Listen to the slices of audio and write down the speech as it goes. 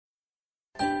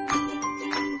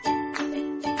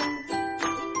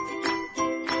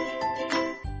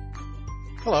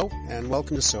Hello, and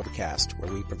welcome to Sobercast,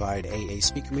 where we provide AA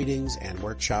speaker meetings and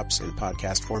workshops in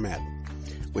podcast format.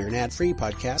 We're an ad-free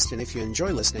podcast, and if you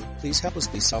enjoy listening, please help us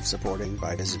be self-supporting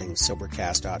by visiting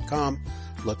Sobercast.com,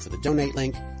 look for the donate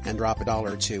link, and drop $1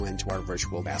 or $2 into our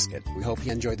virtual basket. We hope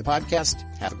you enjoy the podcast.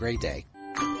 Have a great day.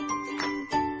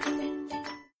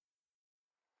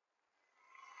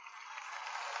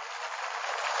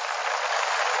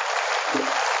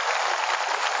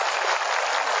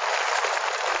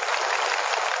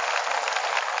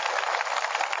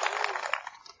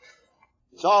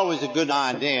 It's always a good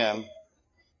idea to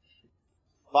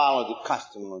follow the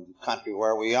custom of the country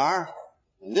where we are.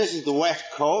 And this is the West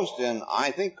Coast, and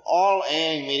I think all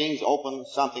AA meetings open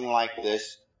something like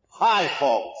this. Hi,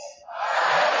 folks.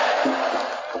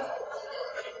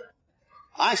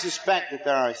 I suspect that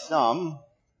there are some,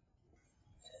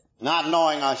 not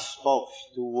knowing us folks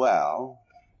too well,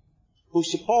 who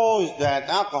suppose that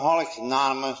Alcoholics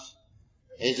Anonymous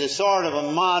is a sort of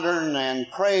a modern and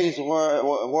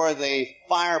praiseworthy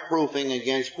fireproofing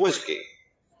against whiskey.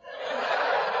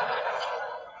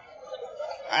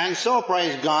 And so,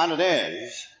 praise God, it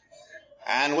is.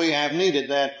 And we have needed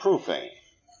that proofing.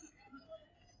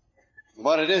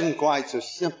 But it isn't quite so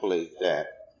simple as that.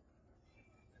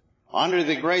 Under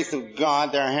the grace of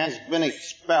God, there has been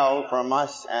expelled from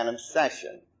us an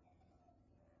obsession,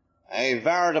 a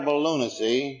veritable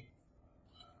lunacy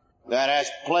that has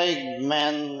plagued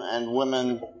men and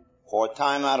women for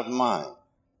time out of mind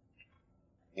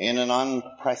in an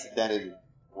unprecedented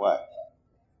way.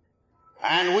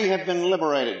 And we have been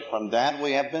liberated from that.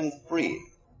 We have been free.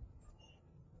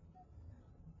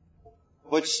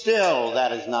 But still,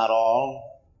 that is not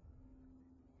all.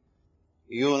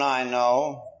 You and I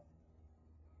know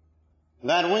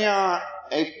that we are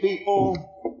a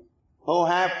people who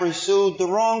have pursued the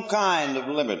wrong kind of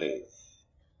liberty,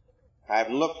 have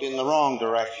looked in the wrong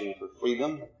direction for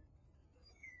freedom,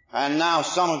 and now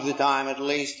some of the time at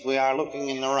least we are looking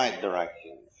in the right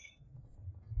direction,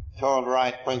 toward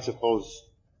right principles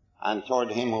and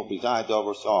toward Him who presides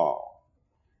over us all.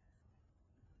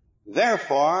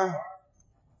 Therefore,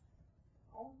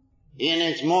 in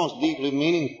its most deeply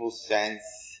meaningful sense,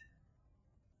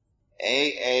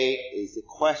 AA is the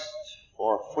quest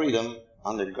for freedom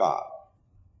under God.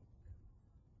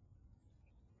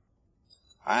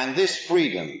 And this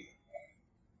freedom,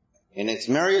 in its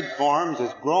myriad forms,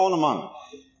 has grown among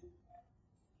us.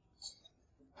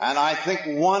 And I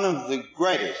think one of the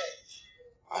greatest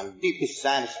and deepest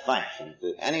satisfactions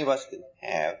that any of us can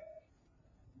have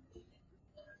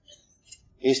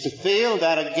is to feel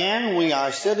that again we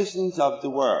are citizens of the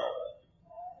world.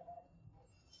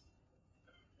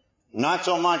 Not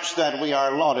so much that we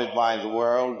are lauded by the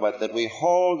world, but that we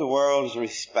hold the world's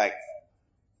respect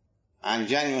and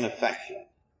genuine affection.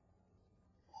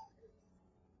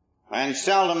 And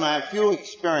seldom have few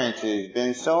experiences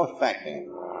been so affecting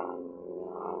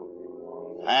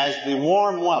as the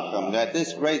warm welcome that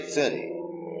this great city,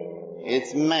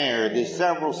 its mayor, the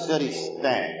several city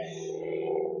staffs,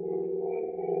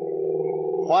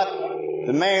 what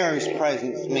the mayor's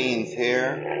presence means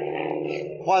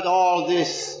here, what all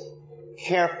this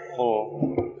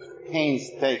careful,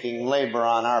 painstaking labor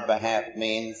on our behalf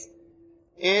means,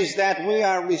 is that we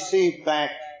are received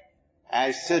back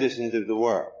as citizens of the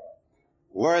world,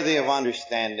 worthy of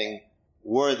understanding,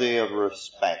 worthy of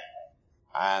respect,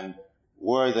 and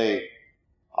worthy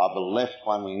of a lift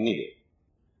when we need it.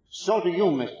 So to you,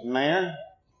 Mr. Mayor,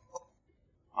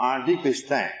 our deepest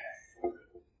thanks,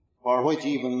 for which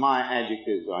even my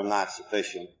adjectives are not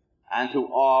sufficient, and to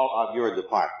all of your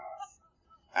departments,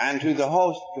 and to the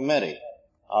host committee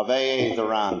of AAs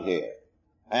around here,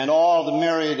 and all the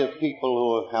myriad of people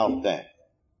who have helped them.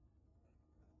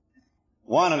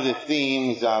 One of the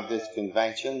themes of this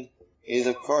convention is,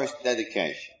 of course,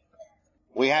 dedication.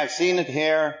 We have seen it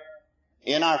here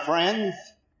in our friends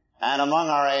and among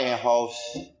our AA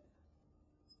hosts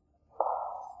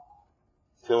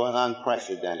to an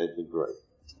unprecedented degree.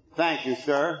 Thank you,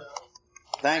 sir.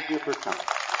 Thank you for coming.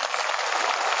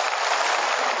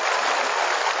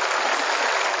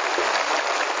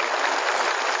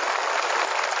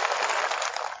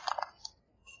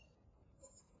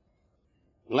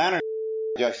 Leonard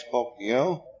just spoke to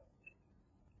you.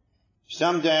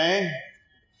 Someday,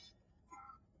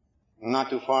 not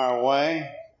too far away,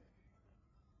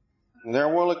 there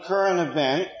will occur an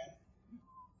event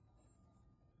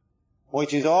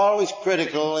which is always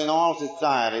critical in all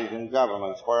societies and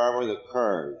governments wherever it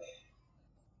occurs.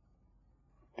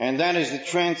 And that is the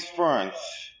transference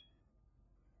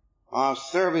of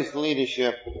service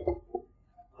leadership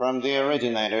from the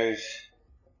originators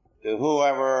to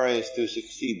whoever is to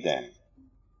succeed them.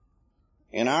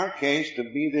 in our case, to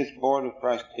be this Board of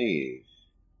Trustees,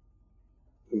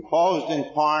 composed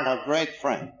in part of great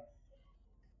friends,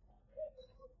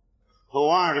 who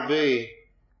are to be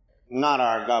not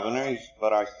our governors,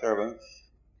 but our servants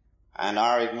and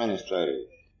our administrators.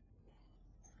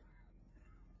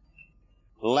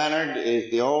 Leonard is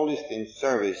the oldest in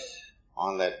service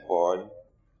on that board.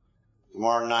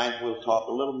 Tomorrow night we'll talk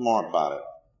a little more about it.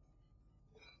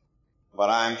 But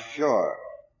I'm sure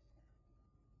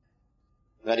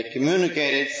that he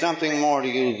communicated something more to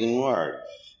you than words.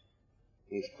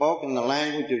 He spoke in the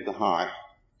language of the heart.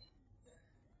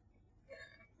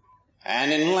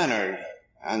 And in Leonard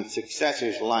and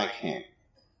successors like him,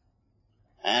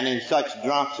 and in such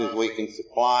drops as we can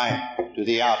supply to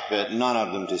the outfit, none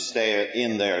of them to stay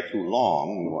in there too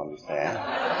long, you understand.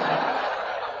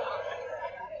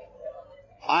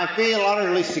 I feel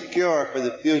utterly secure for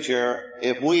the future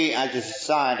if we as a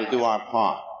society do our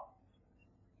part.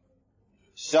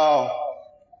 So,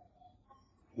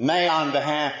 may on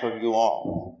behalf of you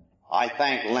all, I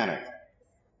thank Leonard,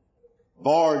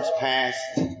 boards past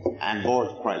and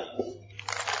boards present.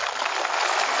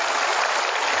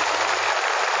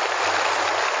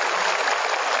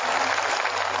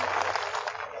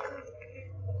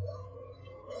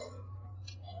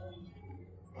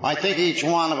 I think each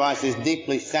one of us is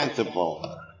deeply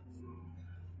sensible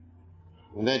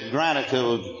that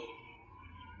gratitude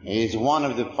is one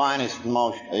of the finest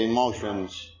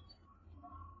emotions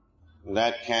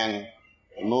that can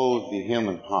move the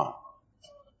human heart.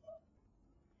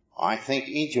 I think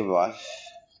each of us,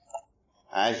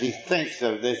 as he thinks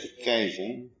of this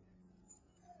occasion,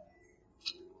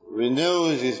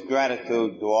 renews his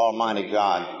gratitude to Almighty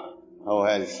God, who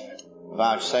has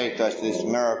vouchsafed us this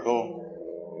miracle,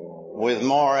 with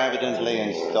more evidently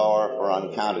in store for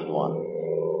uncounted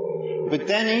one. But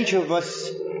then each of us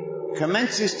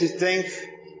commences to think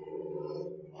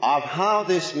of how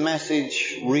this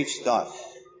message reached us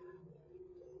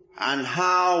and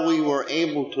how we were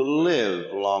able to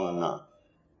live long enough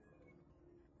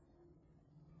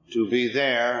to be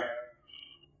there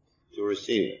to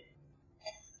receive it.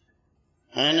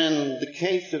 And in the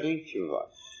case of each of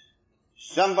us,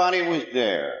 somebody was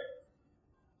there.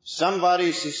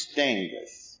 Somebody sustained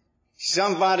us.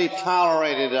 Somebody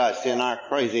tolerated us in our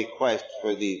crazy quest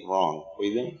for these wrong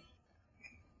freedoms.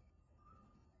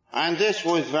 And this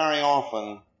was very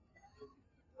often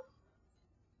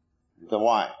the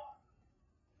wife,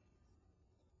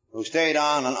 who stayed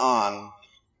on and on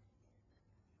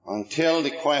until the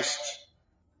quest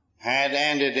had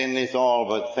ended in this all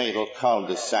but fatal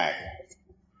cul-de-sac.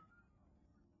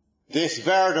 This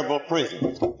veritable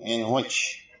prison in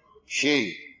which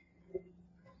she,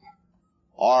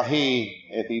 or he,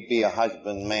 if he be a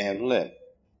husband, may have lived.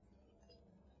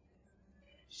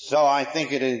 So I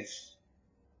think it is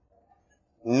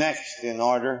next in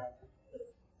order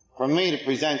for me to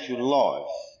present you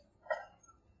Lois,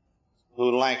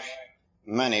 who, like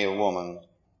many a woman,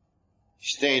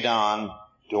 stayed on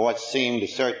to what seemed a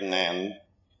certain end,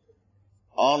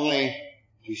 only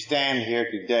to stand here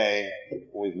today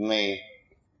with me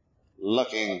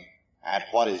looking at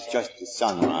what is just the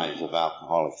sunrise of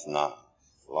Alcoholics Anonymous.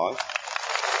 Lois?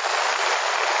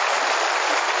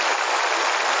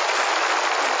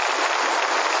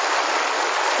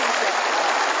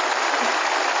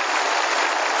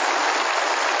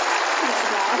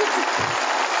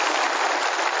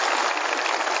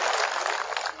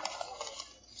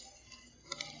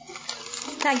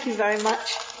 Thank you very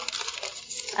much.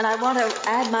 And I want to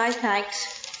add my thanks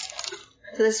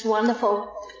to this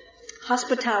wonderful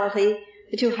hospitality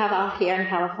that you have out here in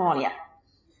California.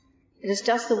 It is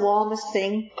just the warmest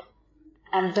thing,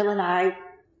 and Bill and I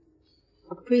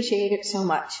appreciate it so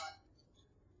much.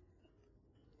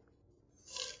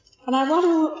 And I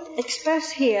want to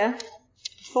express here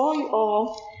for you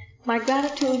all my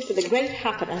gratitude for the great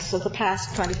happiness of the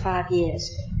past 25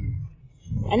 years.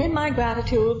 And in my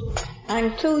gratitude, I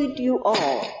include you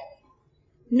all,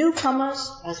 newcomers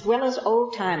as well as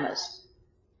old-timers.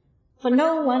 For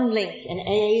no one link in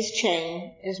AA's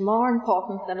chain is more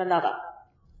important than another.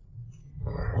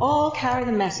 All carry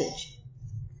the message,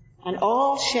 and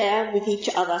all share with each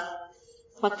other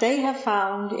what they have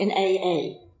found in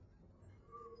AA.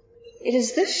 It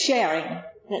is this sharing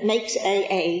that makes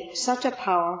AA such a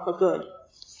power for good.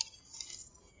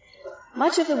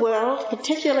 Much of the world,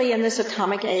 particularly in this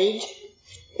atomic age,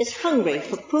 is hungry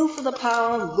for proof of the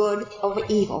power of good over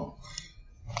evil.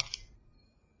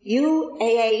 You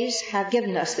AAs have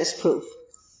given us this proof.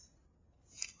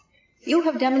 You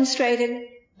have demonstrated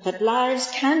that lives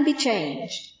can be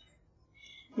changed,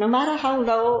 no matter how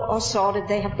low or sordid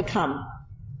they have become.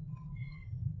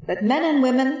 That men and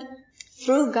women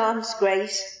through God's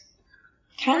grace,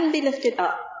 can be lifted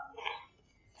up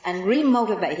and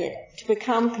remotivated to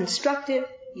become constructive,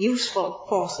 useful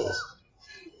forces.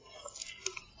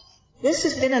 This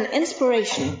has been an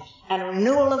inspiration and a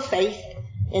renewal of faith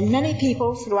in many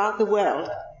people throughout the world,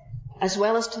 as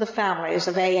well as to the families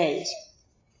of AAs.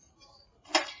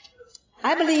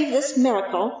 I believe this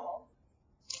miracle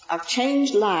of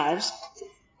changed lives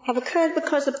have occurred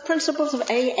because the principles of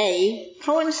AA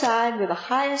coincide with the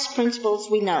highest principles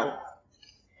we know,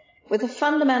 with the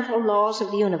fundamental laws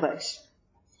of the universe.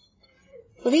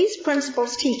 For these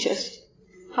principles teach us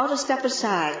how to step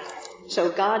aside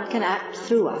so God can act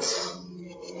through us.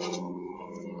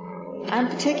 I'm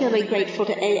particularly grateful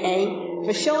to AA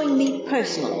for showing me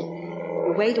personally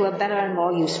the way to a better and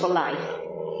more useful life.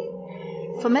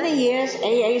 For many years,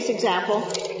 AA's example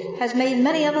has made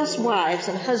many of us wives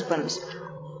and husbands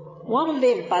want to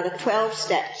live by the 12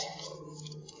 steps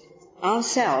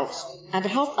ourselves and to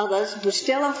help others who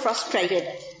still are frustrated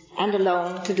and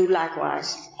alone to do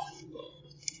likewise.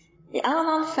 The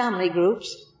al-anon family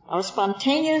groups are a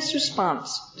spontaneous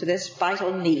response to this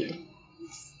vital need.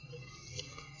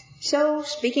 So,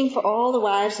 speaking for all the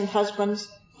wives and husbands,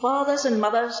 fathers and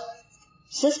mothers,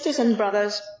 sisters and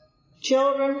brothers,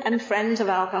 children and friends of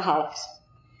alcoholics,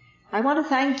 I want to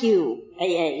thank you,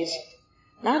 AAs,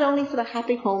 not only for the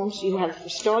happy homes you have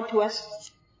restored to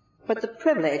us, but the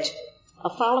privilege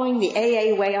of following the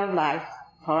AA way of life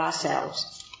for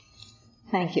ourselves.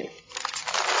 Thank you.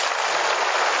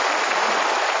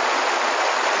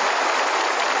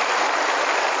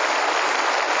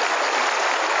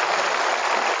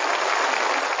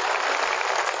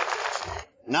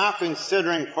 Now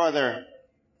considering further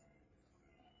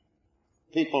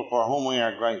people for whom we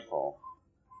are grateful.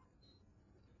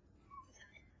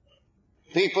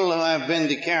 People who have been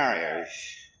the carriers,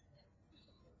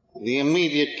 the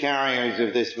immediate carriers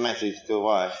of this message to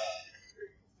us.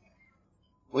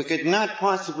 We could not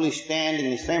possibly stand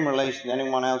in the same relation to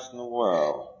anyone else in the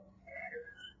world.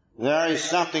 There is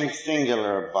something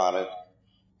singular about it.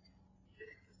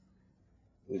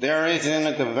 There is in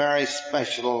it a very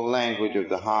special language of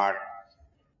the heart,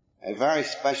 a very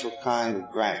special kind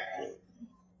of gratitude.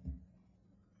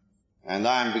 And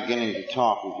I'm beginning to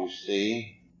talk, as you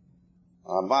see,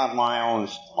 about my own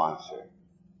sponsor,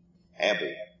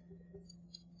 Ebby.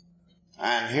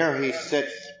 And here he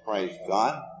sits, praise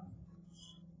God,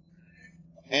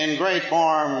 in great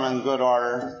form and good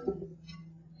order.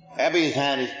 Ebby's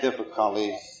had his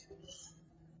difficulties,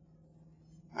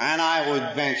 and I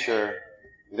would venture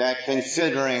that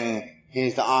considering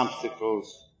his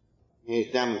obstacles, his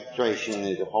demonstration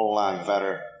is a whole lot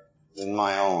better than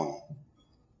my own.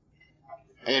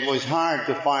 It was hard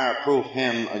to fireproof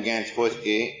him against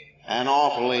whiskey, and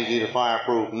awful easy to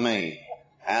fireproof me.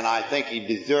 And I think he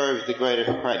deserves the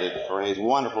greatest credit for his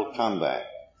wonderful comeback.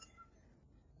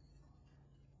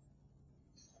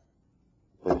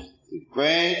 But the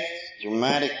great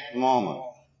dramatic moment,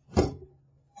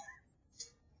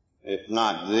 if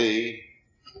not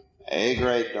a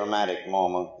great dramatic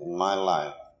moment in my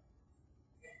life,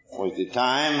 was the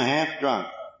time, half drunk,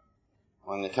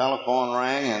 when the telephone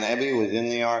rang and Ebby was in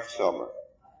New York sober.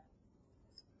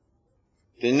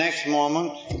 The next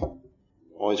moment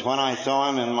was when I saw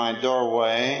him in my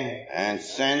doorway and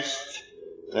sensed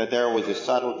that there was a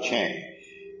subtle change.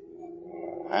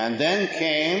 And then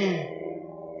came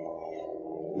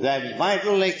that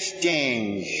vital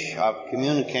exchange of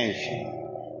communication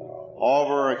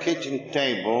over a kitchen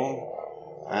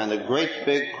table and a great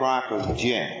big crock of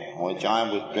gin, which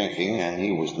I was drinking and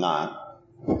he was not.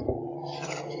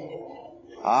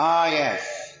 Ah,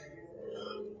 yes.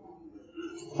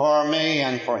 For me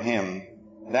and for him,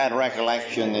 that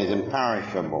recollection is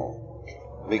imperishable,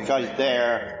 because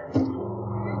there,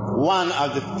 one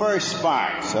of the first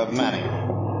sparks of many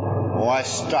was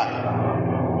struck,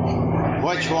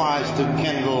 which was to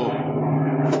kindle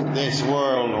this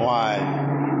worldwide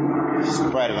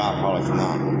spread of Alcoholics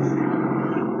Anonymous.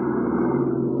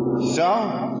 So,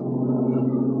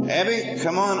 Ebby,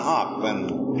 come on up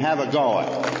and have a go at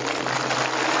it.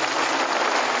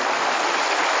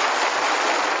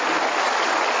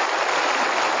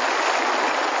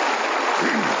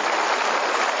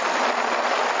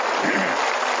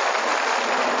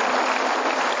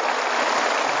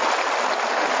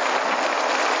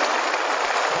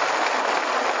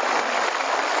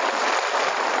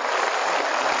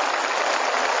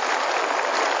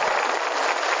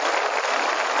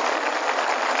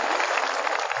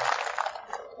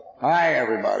 Hi,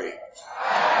 everybody.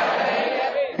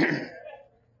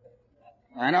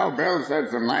 I know Bill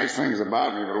said some nice things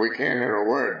about me, but we can't hear a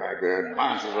word back there. It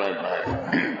bounces right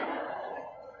back.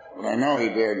 But I know he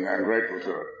did, and I'm grateful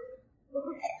to it.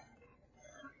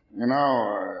 You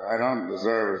know, I don't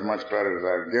deserve as much credit as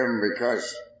I've given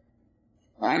because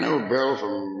I knew Bill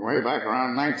from way back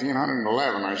around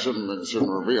 1911. I shouldn't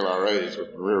reveal our age,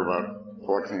 but we were about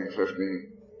 14,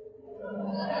 15.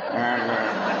 And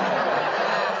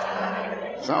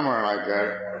somewhere like that.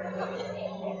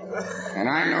 And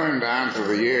I knew him down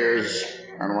through the years,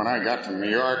 and when I got to New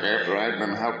York after I'd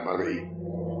been helped by the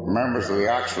members of the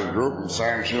Oxford group and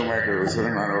Sam Shoemaker, who was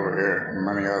sitting right over here, and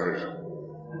many others,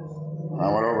 I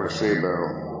went over to see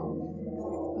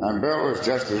Bill. And Bill was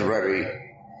just as ready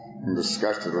and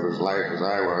disgusted with his life as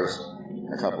I was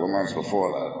a couple of months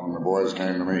before that, when the boys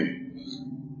came to me.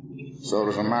 So it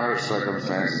was a matter of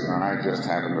circumstances, and I just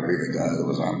happened to be the guy that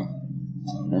was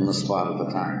in the spot at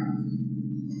the time.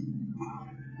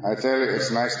 I tell you,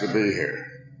 it's nice to be here.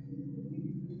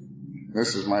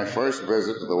 This is my first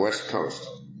visit to the West Coast.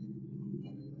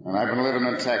 And I've been living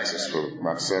in Texas for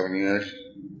about 7 years.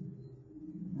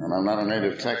 And I'm not a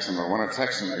native Texan, but when a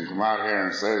Texan can come out here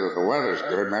and say that the weather's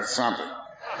good, that's something.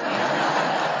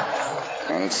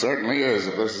 And it certainly is,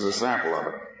 if this is a sample of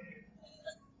it.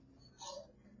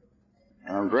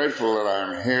 And I'm grateful that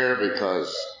I'm here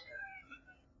because,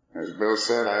 as Bill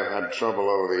said, I've had trouble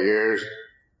over the years.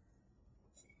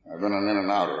 I've been an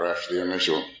in-and-outer after the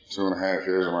initial 2.5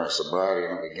 years of my sobriety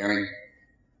in the beginning.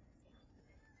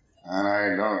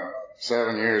 And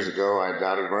 7 years ago, I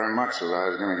doubted very much that I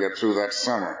was going to get through that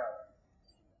summer.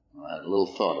 I had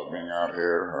little thought of being out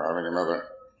here or having another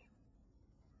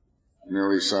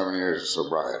nearly 7 years of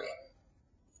sobriety,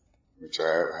 which I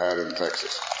have had in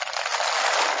Texas.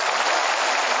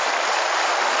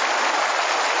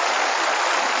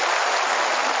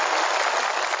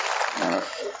 And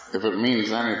if it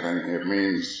means anything, it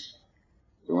means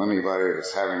to anybody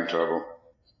that's having trouble,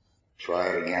 try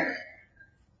it again.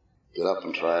 Get up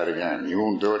and try it again. You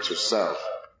won't do it yourself,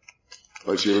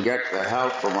 but you'll get the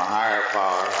help from a higher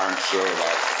power, I'm sure of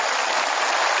that.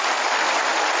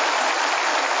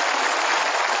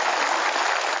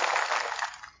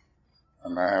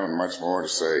 And I haven't much more to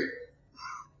say,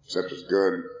 except it's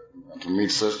good to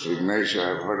meet Sister Ignatia.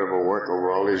 I've heard of her work over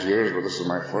all these years, but this is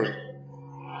my first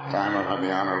time I've had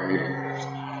the honor of meeting her.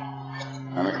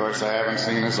 And of course, I haven't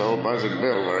seen this old buzzard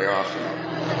Bill very often.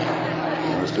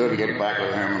 It was good to get back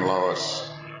with him and Lois.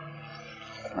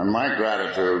 And my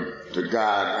gratitude to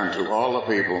God and to all the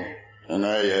people in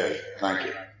AA. Thank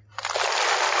you.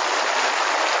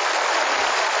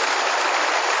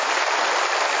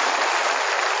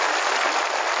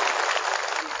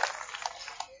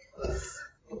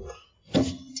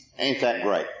 Ain't that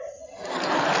great?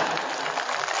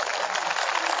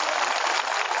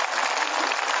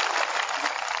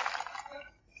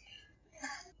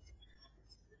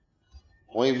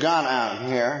 We've got out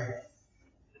here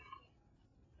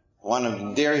one of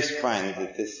the dearest friends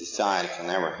that this society can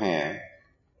ever have.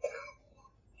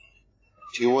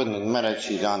 She wouldn't admit it,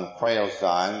 she's on the frail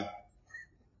side.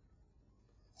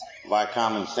 By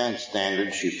common sense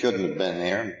standards, she shouldn't have been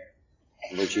there,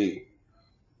 but she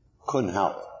couldn't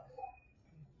help it.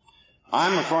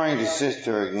 I'm referring to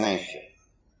Sister Ignatia.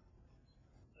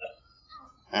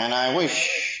 And I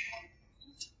wish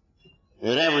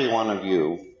that every one of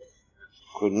you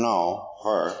could know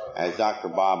her as Dr.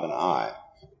 Bob and I.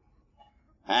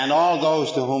 And all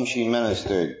those to whom she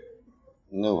ministered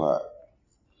knew her.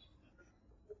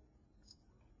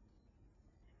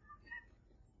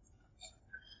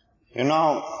 You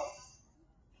know,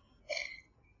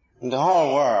 in the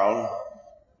whole world,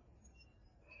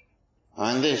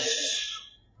 on this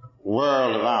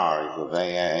world of ours of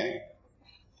AA,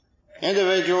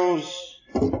 individuals,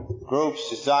 groups,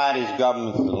 societies,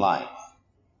 governments alike,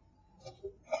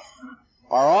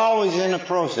 are always in a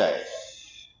process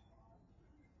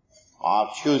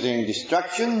of choosing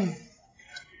destruction,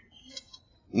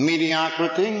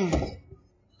 mediocrity,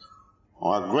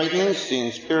 or greatness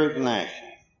in spirit and action.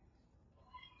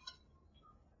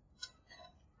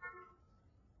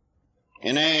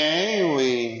 In AA,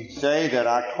 we say that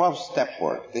our 12-step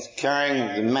work, this carrying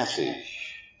of the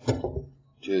message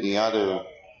to the other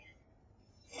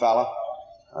fella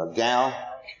or gal,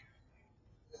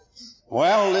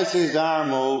 well, this is our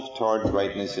move toward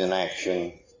greatness in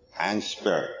action and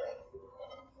spirit,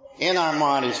 in our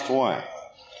modest way.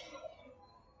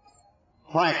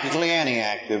 Practically any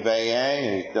active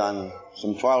AA has done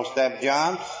some 12-step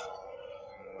jobs,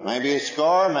 maybe a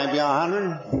score, maybe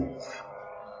 100.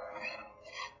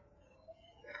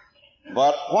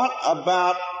 But what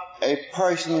about a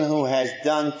person who has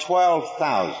done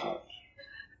 12,000?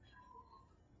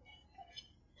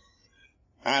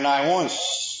 And I won't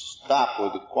stop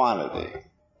with the quantity.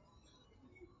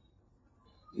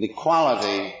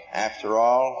 Equality, after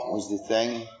all, was the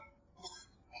thing.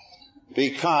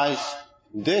 Because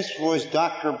this was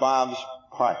Dr. Bob's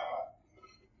part.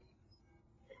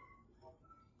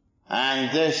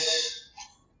 And this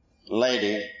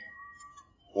lady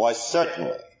was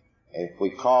certainly, if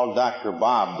we call Dr.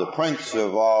 Bob the prince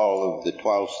of all of the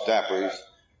 12 steppers,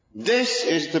 this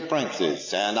is the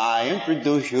princess, and I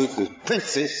introduce you to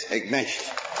Princess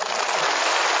Ignatia.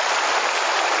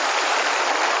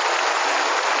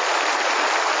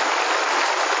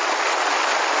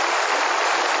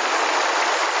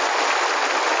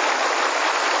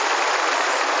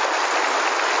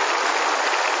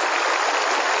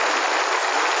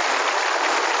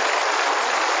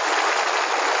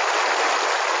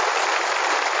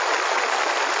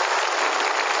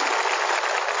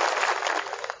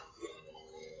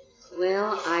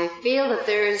 I feel that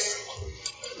there's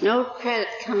no credit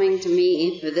coming to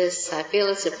me for this. I feel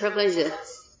it's a privilege that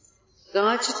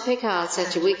God should pick out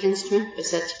such a weak instrument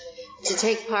for to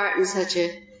take part in such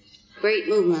a great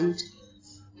movement.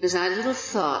 Because I little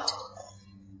thought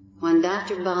when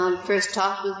Dr. Bob first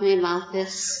talked with me about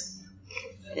this,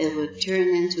 it would turn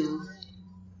into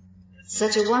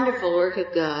such a wonderful work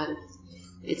of God.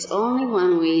 It's only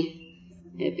when we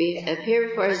appear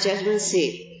before His judgment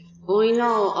seat will we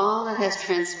know all that has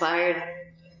transpired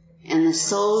and the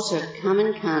souls have come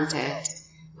in contact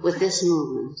with this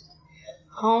movement.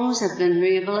 Homes have been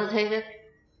rehabilitated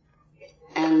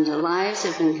and the lives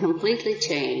have been completely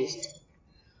changed.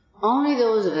 Only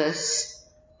those of us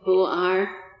who are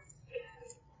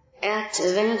at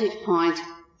a vantage point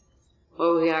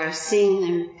where we are seeing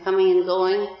them coming and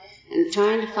going and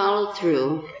trying to follow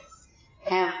through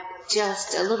have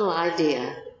just a little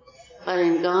idea, but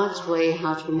in God's way,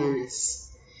 how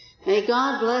tremendous. May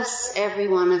God bless every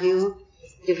one of you,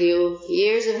 give you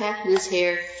years of happiness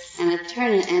here and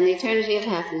eternity of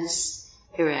happiness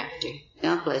hereafter.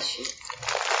 God bless you.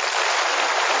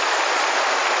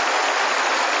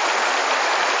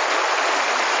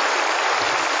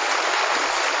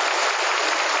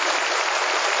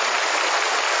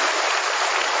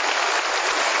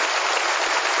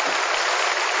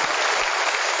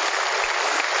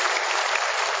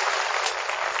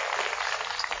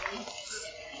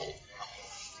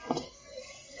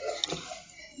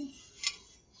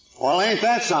 Well, ain't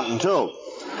that something, too?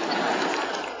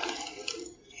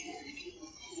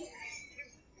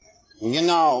 You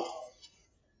know,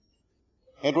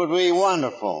 it would be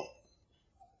wonderful,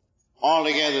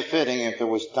 altogether fitting if there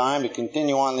was time to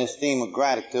continue on this theme of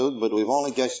gratitude, but we've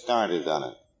only just started on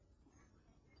it.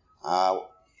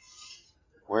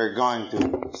 We're going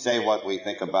to say what we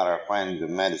think about our friends of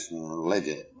medicine and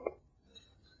religion.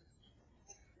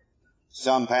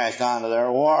 Some passed on to their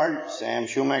award. Sam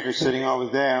Shoemaker sitting over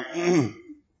there.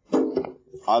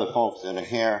 Other folks that are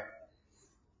here.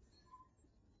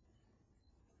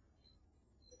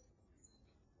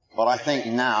 But I think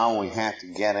now we have to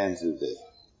get into the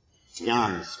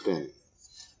yarn spin.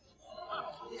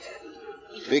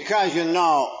 Because, you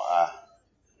know,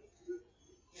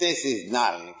 this is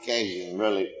not an occasion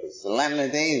really for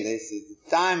solemnity. This is a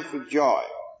time for joy.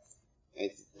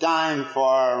 It's a time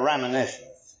for reminiscence.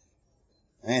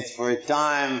 It's for a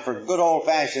time for good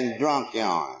old-fashioned drunk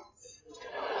yarn.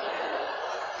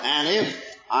 And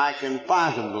if I can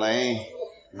possibly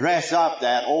dress up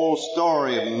that old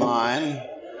story of mine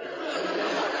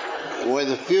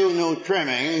with a few new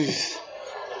trimmings,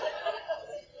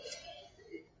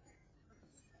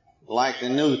 like the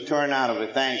new turnout of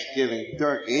a Thanksgiving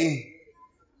turkey,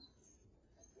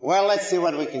 well, let's see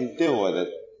what we can do with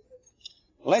it.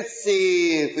 Let's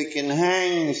see if we can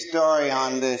hang the story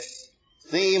on this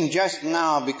theme just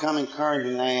now becoming current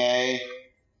in AA,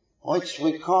 which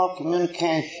we call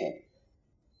communication.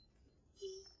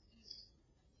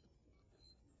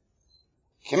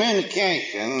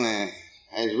 Communication,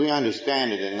 as we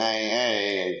understand it in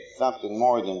AA, is something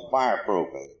more than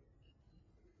fireproofing.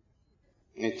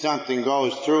 It's something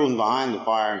goes through and behind the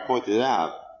fire and puts it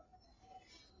out.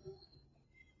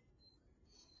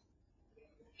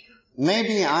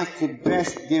 Maybe I could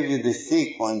best give you the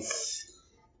sequence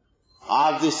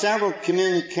of the several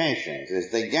communications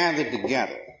as they gathered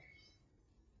together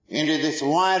into this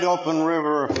wide open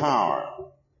river of power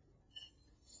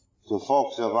to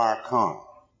folks of our kind.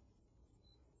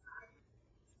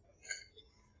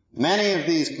 Many of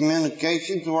these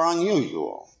communications were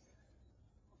unusual,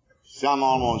 some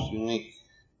almost unique.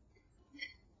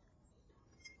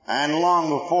 And long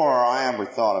before I ever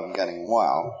thought of getting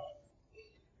well,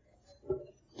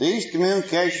 these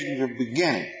communications are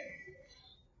beginning.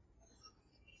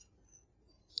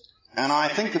 And I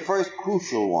think the first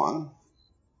crucial one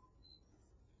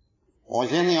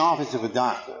was in the office of a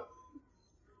doctor.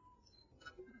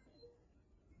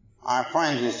 Our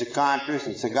friends, the psychiatrists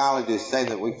and psychologists, say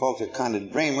that we folks are kind of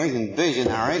dreamers and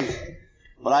visionaries,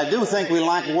 but I do think we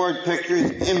like word pictures,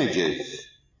 images.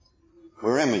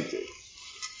 We're images.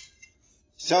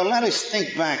 So let us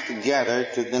think back together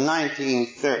to the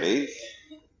 1930s,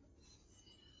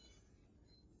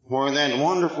 where that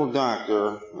wonderful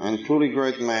doctor and truly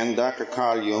great man, Dr.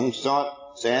 Carl Jung,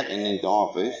 sat in his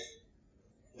office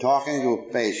talking to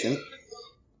a patient,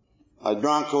 a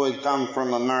drunk who had come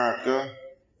from America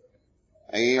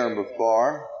a year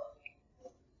before,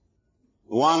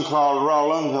 one called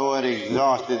Roland who had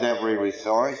exhausted every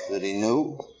resource that he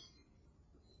knew,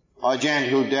 a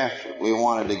gent who desperately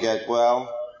wanted to get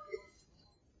well.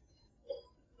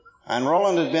 And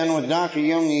Roland had been with Dr.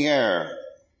 Jung a year,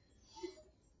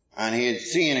 and he had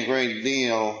seen a great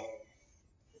deal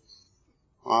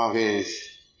of his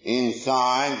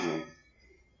insides, and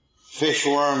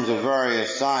fishworms of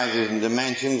various sizes and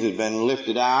dimensions had been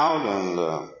lifted out,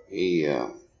 and he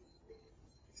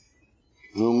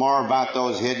knew more about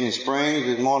those hidden springs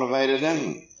that motivated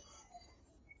him.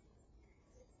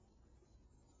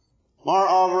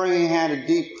 Moreover, he had a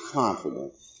deep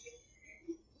confidence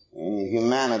in the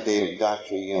humanity of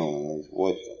Dr. Jung and his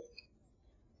wisdom.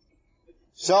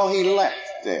 So he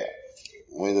left there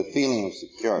with a feeling of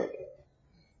security.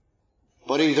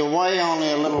 But he's away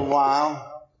only a little while,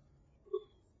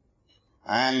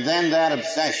 and then that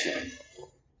obsession,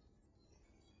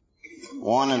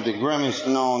 one of the grimmest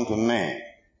known to man,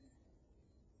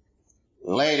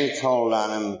 laid its hold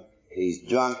on him. He's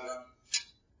drunk.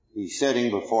 He's sitting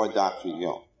before Dr.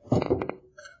 Jung.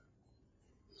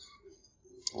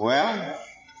 Well,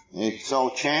 it so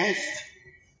chanced,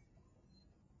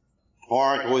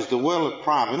 for it was the will of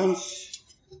Providence,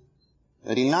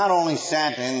 that he not only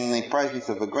sat in the presence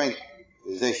of a great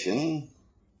physician,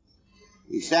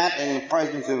 he sat in the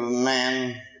presence of a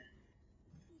man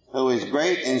who is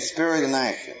great in spirit and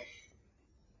action.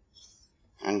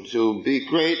 And to be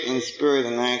great in spirit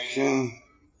and action,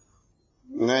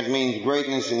 that means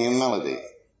greatness and humility.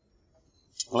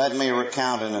 Let me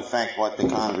recount in effect what the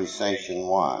conversation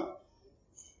was.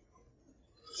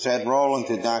 Said Roland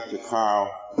to Dr.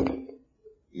 Carl,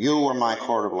 "You were my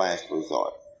court of last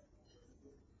resort.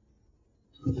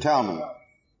 Tell me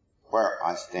where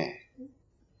I stand."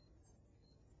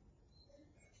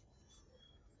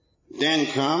 Then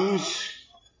comes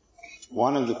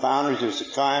one of the founders of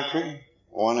psychiatry,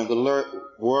 one of the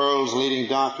world's leading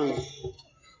doctors,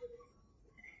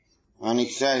 and he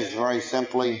says very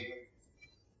simply,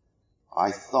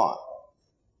 "I thought,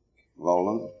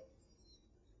 Roland,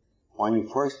 when you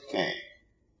first came,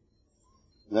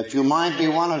 that you might be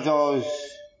one of those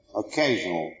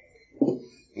occasional,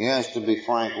 yes, to be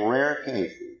frank, rare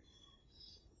cases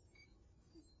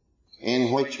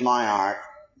in which my art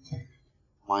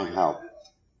might help,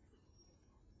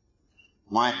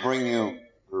 might bring you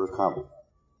to recovery.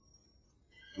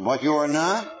 But you are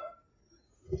not.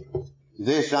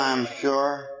 This I'm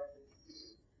sure.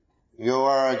 You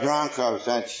are a drunk of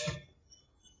such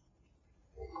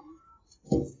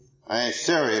a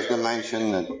serious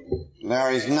dimension that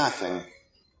there is nothing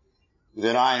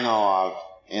that I know of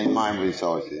in my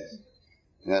resources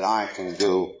that I can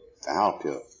do to help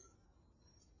you."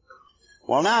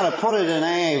 Well, now to put it in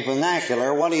AA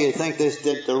vernacular, what do you think this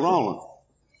did to Roland?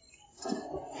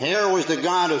 Here was the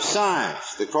God of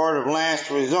science, the court of last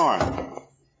resort.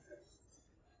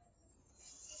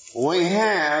 We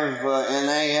have in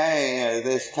AA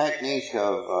this technique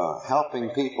of helping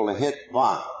people to hit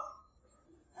bottom.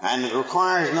 And it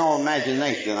requires no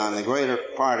imagination on the greater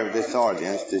part of this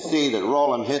audience to see that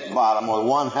Roland hit bottom with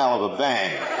one hell of a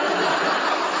bang.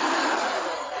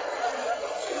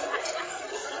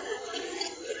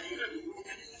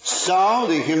 So,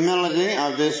 the humility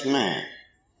of this man,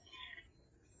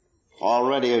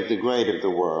 already of the great of the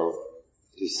world,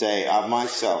 to say, of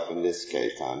myself in this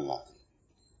case, I'm nothing.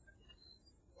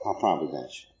 How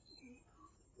providential.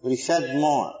 But he said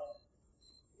more.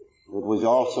 It was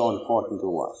also important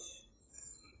to us.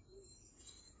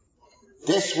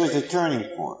 This was a turning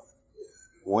point,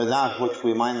 without which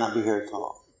we might not be here at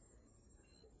all.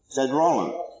 Said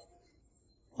Roland,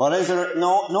 but is there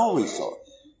no resource?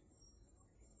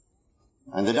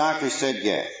 And the doctor said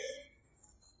yes,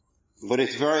 but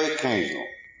it's very occasional.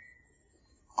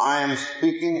 I am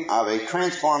speaking of a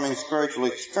transforming spiritual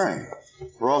experience.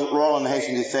 Roland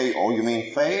hastened to say, "Oh, you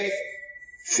mean faith?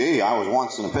 Gee, I was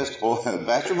once an Episcopal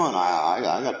veteran. I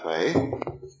got faith."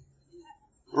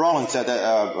 Roland said,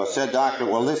 "Doctor,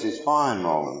 well, this is fine,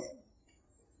 Roland.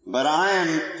 But I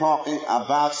am talking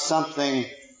about something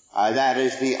that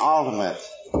is the ultimate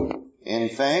in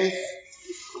faith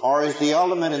or is the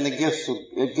ultimate in the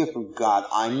gift of God.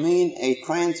 I mean a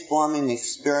transforming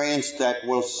experience that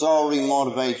will so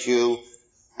remotivate you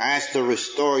as to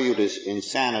restore you to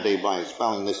insanity by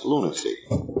expelling this lunacy.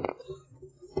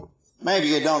 Maybe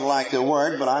you don't like the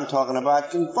word, but I'm talking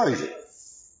about conversion.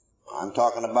 I'm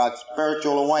talking about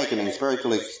spiritual awakening,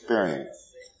 spiritual experience.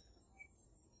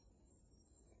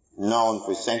 Known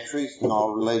for centuries in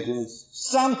all religions.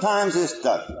 Sometimes this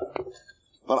doesn't.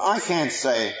 But I can't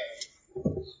say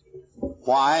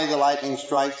why the lightning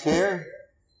strikes here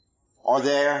or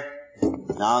there,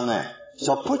 now and then.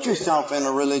 So put yourself in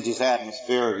a religious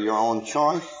atmosphere of your own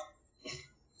choice.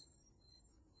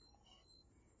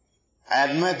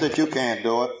 Admit that you can't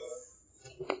do it.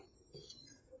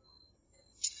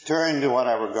 Turn to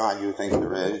whatever God you think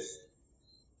there is.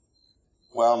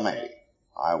 Well, maybe.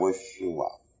 I wish you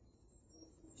well.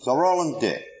 So Roland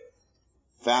did.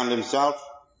 Found himself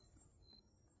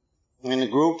in the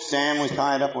group. Sam was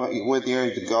tied up with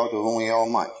years ago, to whom we owe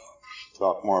much.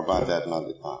 Talk more about that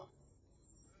another time.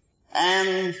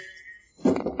 And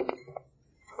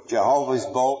Jehovah's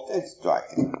bolt did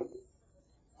strike him.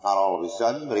 Not all of a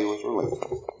sudden, but he was released.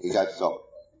 He got sober.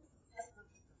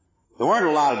 There weren't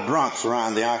a lot of drunks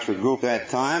around the Oxford group that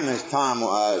time. As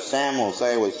Sam will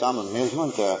say with some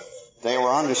amusement, they were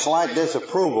under slight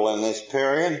disapproval in this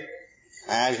period,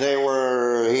 as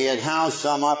he had housed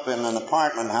some up in an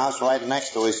apartment house right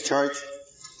next to his church,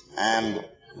 and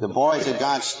the boys had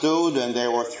got stewed and they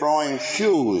were throwing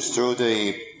shoes through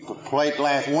the plate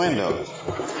glass windows.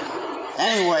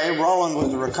 Anyway, Roland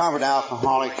was a recovered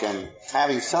alcoholic, and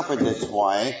having suffered this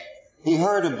way, he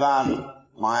heard about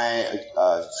my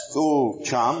school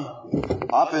chum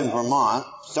up in Vermont,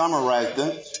 summer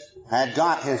resident, had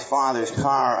got his father's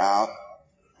car out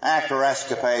after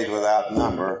escapades without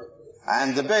number,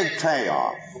 and the big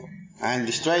payoff and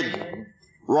the straight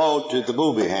road to the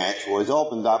booby hatch was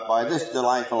opened up by this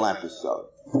delightful episode.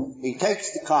 He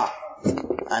takes the car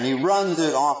and he runs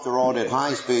it off the road at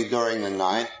high speed during the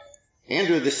night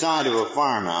into the side of a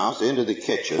farmhouse, into the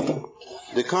kitchen.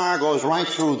 The car goes right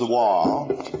through the wall.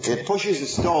 It pushes the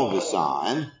stove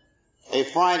aside. A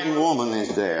frightened woman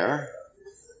is there.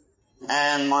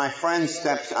 And my friend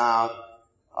steps out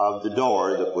of the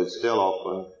door that was still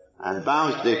open and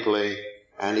bows deeply,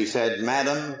 and he said,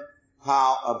 "Madam,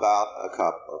 how about a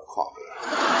cup of coffee?"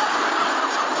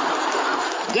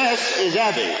 This is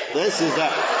Ebby. This is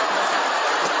Ebby.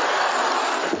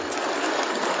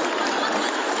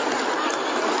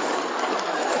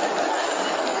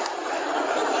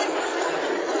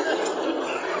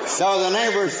 So the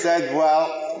neighbors said,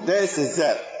 "Well, this is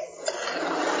it.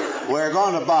 We're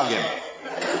going to bug him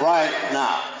right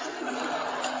now."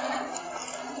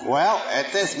 Well,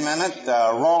 at this minute,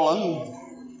 Roland,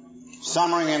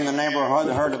 summering in the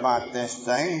neighborhood, heard about this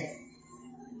thing.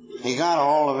 He got a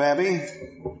hold of Ebby,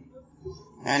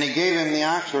 and he gave him the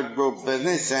Oxford group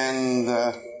business, and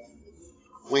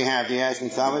we have the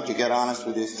essence of it. You get honest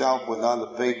with yourself, with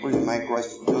other people, you make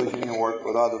restitution, you work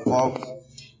with other folks.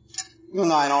 You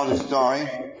and I know the story.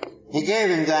 He gave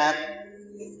him that,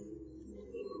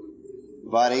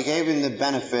 but he gave him the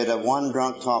benefit of one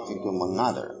drunk talking to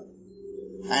another.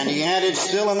 And he added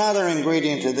still another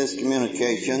ingredient to this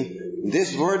communication,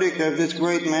 this verdict of this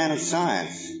great man of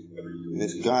science,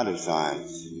 this God of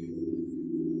science,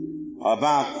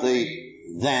 about the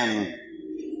then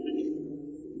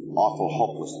awful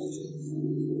hopelessness.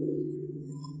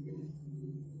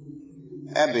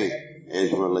 Ebby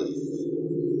is released.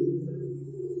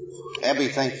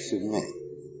 Ebby thinks of me.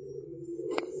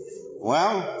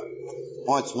 Well,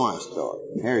 what's my story?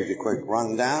 Here's a quick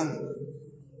rundown.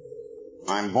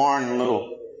 I'm born in a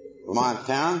little Vermont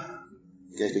town.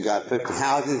 Guess you got 50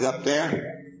 houses up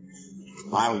there.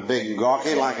 I was big and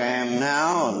gawky like I am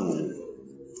now.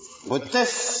 But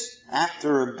this,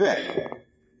 after a bit,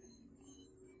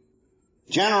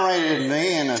 generated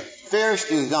me in a fierce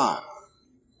desire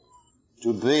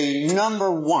to be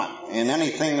number one in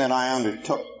anything that I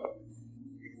undertook,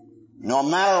 no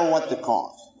matter what the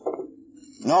cost.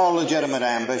 No legitimate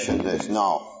ambition, this,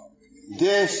 no.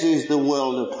 This is the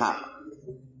will to power.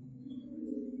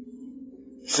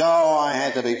 So I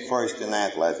had to be first in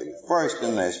athletics, first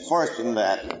in this, first in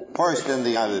that, first in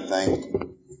the other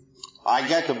thing. I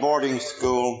get to boarding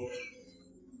school.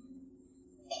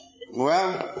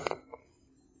 Well,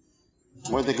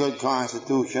 with a good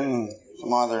constitution and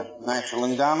some other natural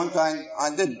endowments,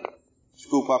 I did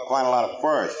scoop up quite a lot of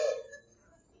firsts.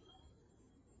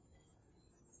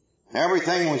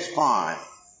 Everything was fine.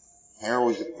 Here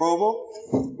was approval.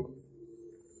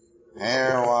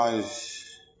 Here was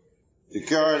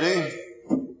security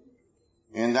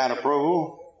in that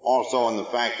approval. Also in the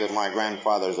fact that my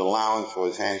grandfather's allowance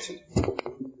was handsome.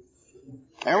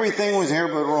 Everything was here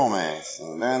but romance.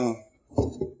 And then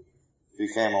she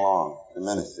came along, the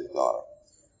minister's daughter.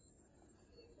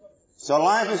 So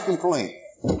life is complete.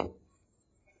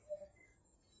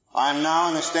 I'm now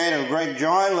in a state of great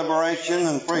joy, liberation,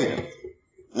 and freedom.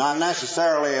 Not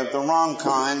necessarily of the wrong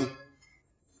kind,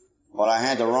 but I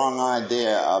had the wrong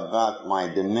idea about my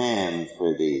demand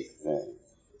for these things.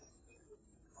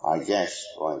 I guess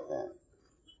right then.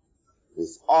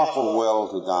 This awful will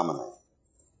to dominate.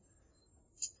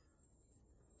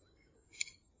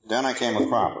 Then I came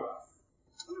across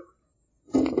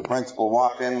it. The principal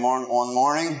walked in one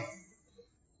morning,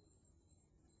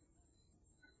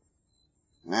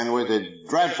 and with a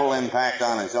dreadful impact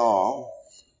on us all,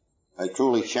 a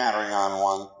truly shattering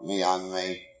on me,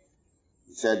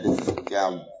 he said this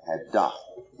gal had died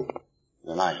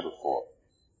the night before.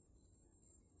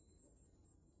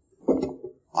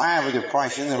 I have a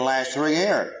depression that lasts 3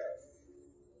 years.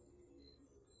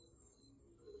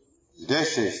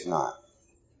 This is not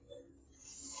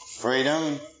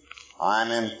freedom.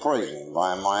 I'm imprisoned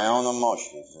by my own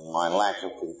emotions and my lack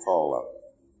of control of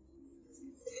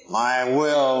it. My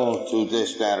will to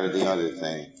this, that, or the other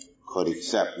thing could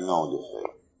accept no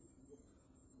defeat.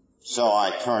 So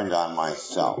I turned on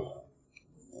myself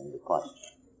in depression.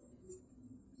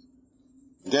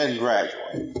 Didn't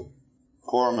graduate.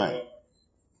 Poor me.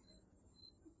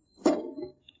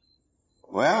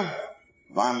 Well,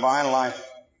 by and by life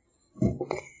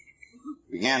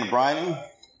began to brighten.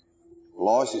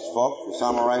 Lois's folks, the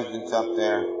summer residents up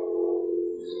there.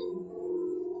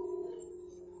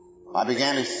 I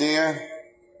began to see her,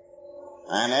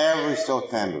 and ever so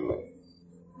tenderly,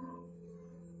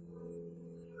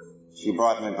 she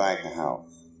brought me back to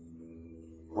house.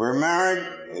 We're married.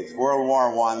 It's World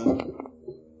War I.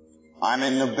 I'm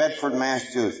in New Bedford,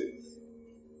 Massachusetts.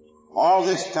 All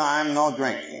this time, no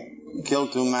drinking.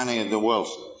 Killed too many of the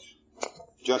Wilsons.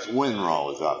 Just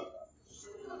windrows up.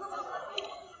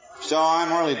 So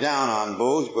I'm really down on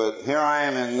booze, but here I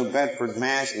am in New Bedford,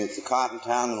 Mass, and it's a cotton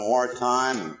town in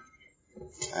wartime,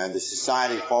 and the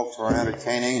society folks were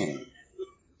entertaining, and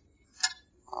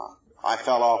I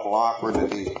felt awful awkward at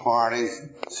these parties.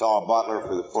 Saw a butler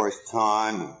for the first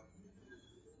time.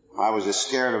 I was as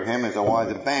scared of him as I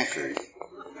was of bankers.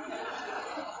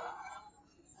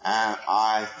 And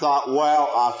I thought, well,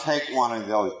 I'll take one of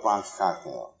those Bronx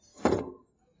cocktails.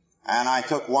 And I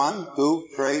took 1, 2,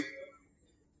 3.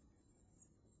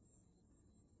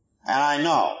 And I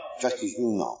know, just as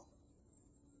you know,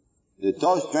 that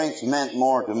those drinks meant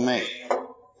more to me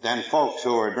than folks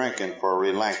who were drinking for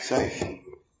relaxation.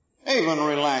 Even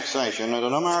relaxation at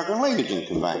an American Legion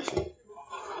convention.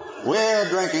 We're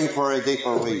drinking for a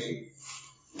deeper reason.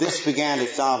 This began to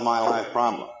solve my life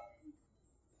problem.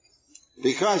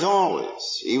 Because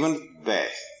always, even at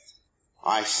best,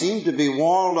 I seemed to be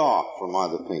walled off from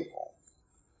other people.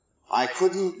 I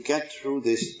couldn't get through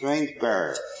this strange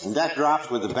barrier, and that drops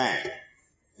with a bang.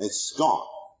 It's gone.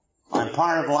 I'm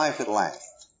part of life at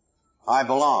last. I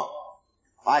belong.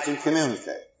 I can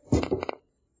communicate.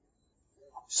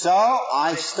 So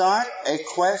I start a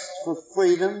quest for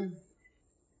freedom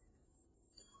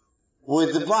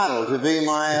with the bottle to be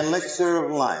my elixir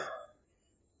of life.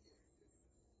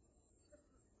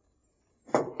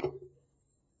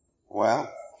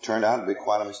 Well, turned out to be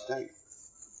quite a mistake.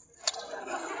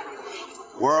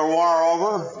 World War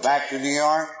over, back to New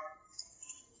York.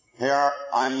 Here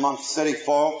I'm amongst city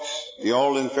folks, the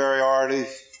old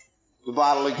inferiorities, the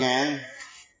bottle again.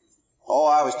 Oh,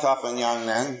 I was tough and young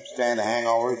then, staying the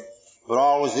hangovers. But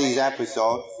always these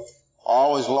episodes,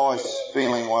 always Lois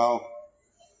feeling, well,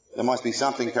 there must be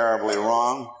something terribly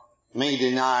wrong. Me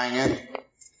denying it.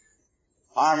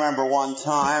 I remember one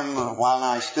time, while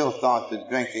I still thought that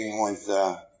drinking was,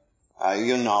 the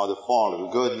fault of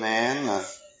a good man,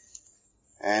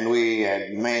 and we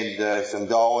had made some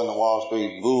dough in the Wall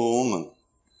Street boom, and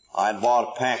I'd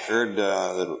bought a Packard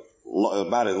that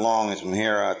about as long as from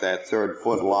here out that 3rd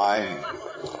foot line.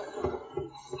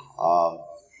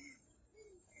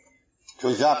 It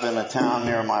was up in a town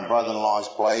near my brother-in-law's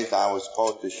place. I was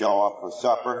supposed to show up for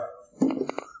supper.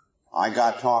 I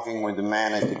got talking with the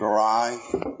man at the garage.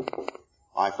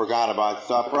 I forgot about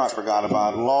supper. I forgot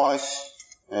about Lois.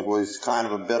 It was kind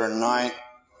of a bitter night.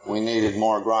 We needed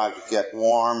more grog to get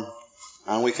warm.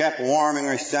 And we kept warming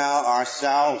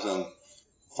ourselves, and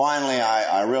finally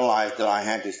I realized that I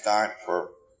had to start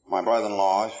for my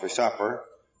brother-in-law's for supper.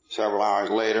 Several hours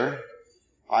later,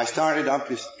 I started up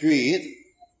the street,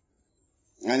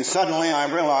 and suddenly I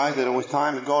realized that it was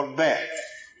time to go to bed.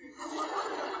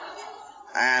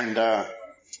 And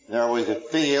there was a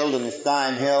field in the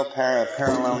side hill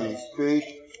paralleling the street,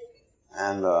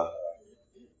 and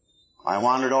I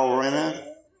wandered over in it,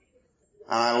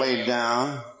 and I laid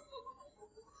down,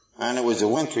 and it was a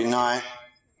wintry night,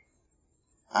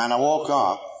 and I woke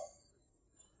up.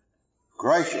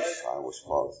 Gracious, I was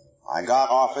frozen. I got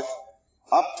off it,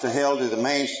 up the hill to the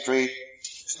main street,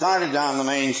 started down the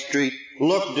main street,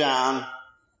 looked down,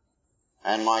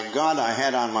 and my God, I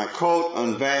had on my coat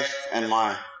and vest and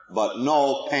but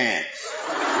no pants.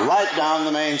 Right down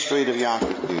the main street of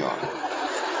Yonkers, New York.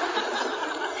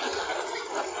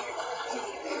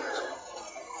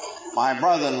 My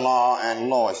brother-in-law and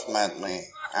Lois met me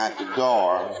at the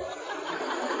door.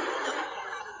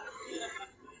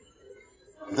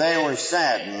 They were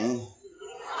saddened.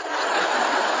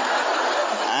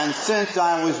 And since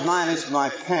I was minus my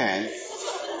pants,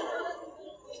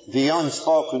 the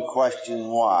unspoken question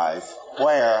was,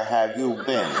 where have you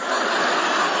been?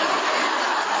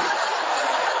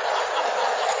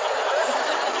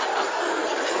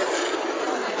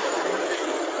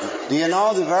 Do you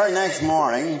know, the very next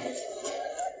morning,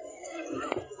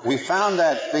 we found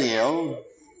that field,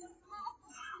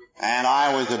 and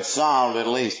I was absolved at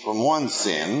least from one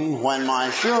sin, when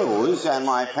my shoes and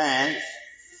my pants,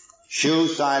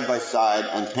 shoes side by side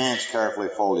and pants carefully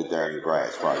folded there in the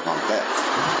grass where I bumped that.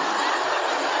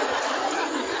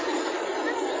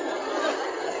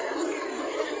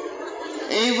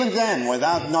 Even then,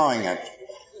 without knowing it,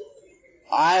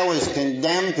 I was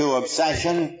condemned to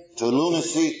obsession, to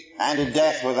lunacy, and to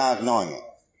death without knowing it.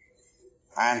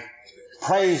 And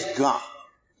praise God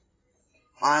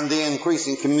on the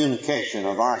increasing communication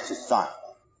of our society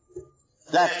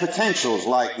that potentials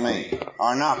like me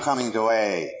are now coming to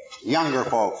AA. Younger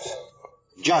folks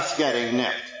just getting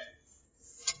nipped.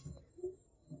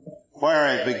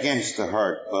 Where it begins to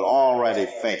hurt, but already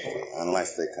fatally,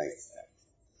 unless they take steps.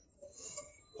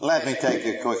 Let me take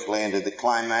you quickly into the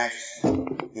climax. You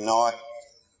know it.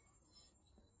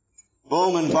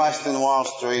 Boom and bust in Wall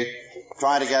Street.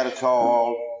 Try to get a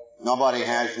toehold. Nobody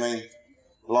has me.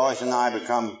 Lois and I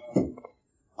become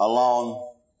alone.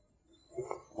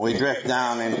 We drift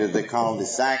down into the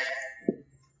cul-de-sac.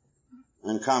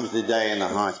 And comes the day in the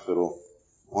hospital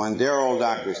when dear old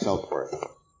Dr. Silkworth,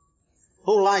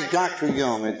 who like Dr.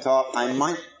 Jung had thought I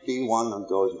might be one of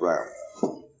those rare,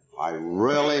 I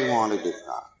really wanted to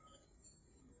stop,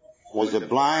 was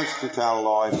obliged to tell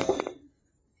Lois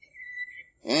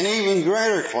in even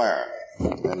greater clarity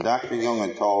than Dr. Jung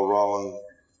had told Roland,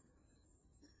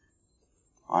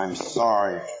 I'm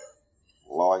sorry,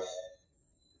 Lois,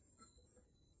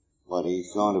 but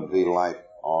he's going to be like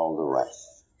all the rest.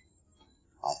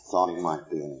 I thought he might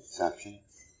be an exception.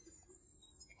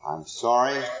 I'm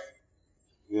sorry.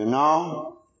 You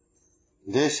know,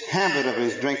 this habit of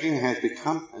his drinking has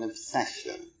become an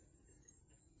obsession.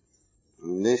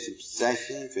 And this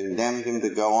obsession condemns him to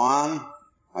go on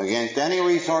against any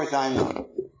resource I know.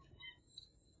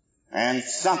 And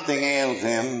something ails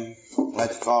him,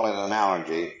 let's call it an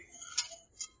allergy.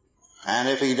 And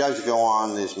if he does go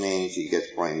on, this means he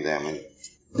gets brain damage.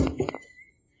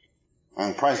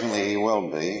 And presently he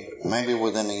will be, maybe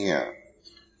within a year.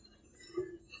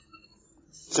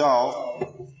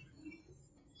 So,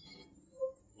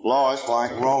 Lois,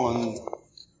 like Roland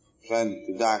said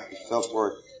to Dr.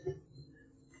 Silkworth,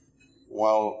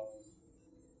 well,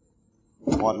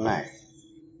 what next?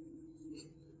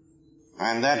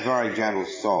 And that very gentle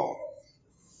soul,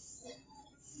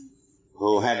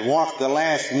 who had walked the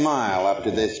last mile up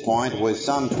to this point with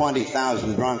some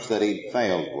 20,000 drunks that he'd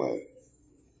failed with,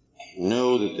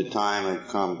 knew that the time had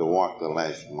come to walk the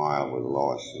last mile with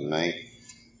Lois and me.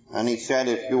 And he said,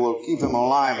 if you will keep him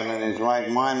alive and in his right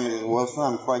mind, Mrs. Wilson,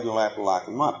 I'm afraid you'll have to lock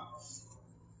him up.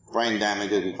 Brain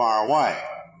damage isn't far away.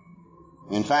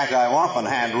 In fact, I've often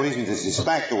had reason to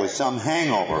suspect there was some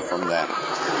hangover from that.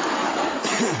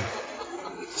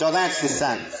 So that's the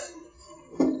sentence.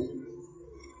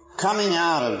 Coming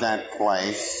out of that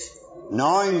place,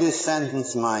 knowing this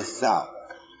sentence myself,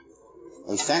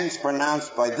 a sentence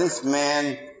pronounced by this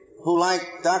man who,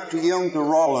 like Dr. Jung to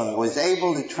Roland, was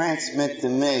able to transmit to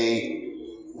me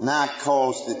not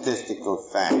cold statistical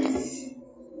facts.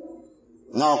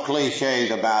 No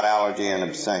cliches about allergy and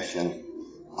obsession.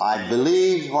 I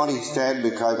believed what he said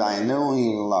because I knew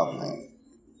he loved me.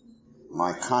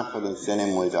 My confidence in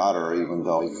him was utter, even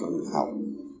though he couldn't help it.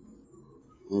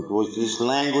 It was this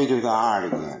language of the heart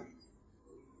again.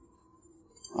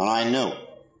 And I knew.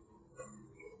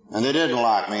 And they didn't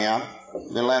lock me up.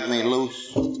 They let me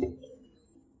loose.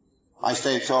 I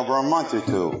stayed sober a month or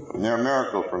two. A near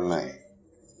miracle for me.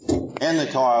 In the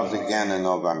toils again in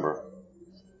November.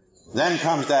 Then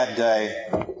comes that day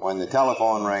when the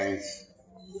telephone rings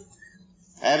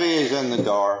Ebby is in the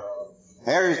door.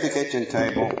 Here's the kitchen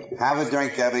table. Have a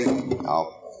drink, Ebby.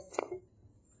 No.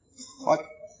 What?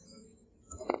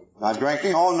 Not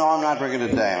drinking? Oh, no, I'm not drinking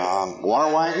today.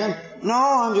 Water wagon? No,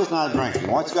 I'm just not drinking.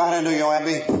 What's got into you,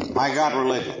 Ebby? I got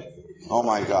religion. Oh,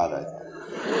 my God.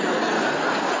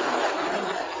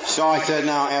 So I said,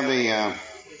 now, Ebby,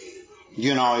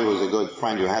 you know he was a good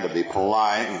friend. You had to be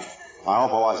polite. And I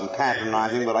hope I wasn't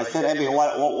patronizing, but I said, Ebby,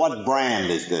 what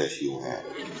brand is this you have?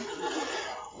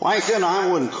 Well, I said,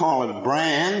 I wouldn't call it a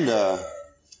brand.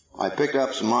 I picked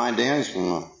up some ideas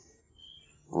from a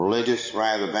religious,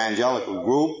 rather evangelical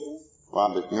group,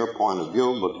 probably from your point of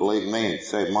view, but believe me, it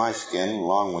saved my skin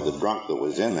along with the drunk that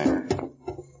was in there.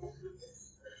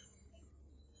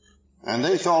 And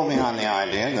they sold me on the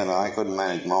idea that I couldn't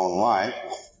manage my own life.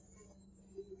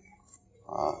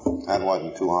 That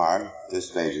wasn't too hard at this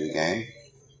stage of the game.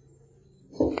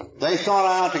 They thought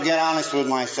I ought to get honest with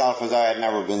myself as I had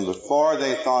never been before.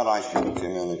 They thought I should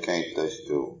communicate this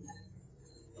to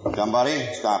somebody,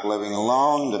 stop living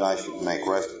alone, that I should make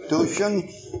restitution,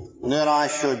 that I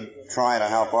should try to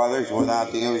help others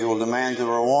without the usual demands of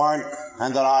reward,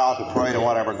 and that I ought to pray to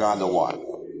whatever God there was.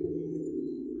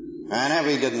 And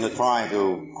Ebby didn't try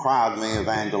to crowd me,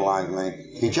 evangelize me.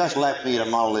 He just left me to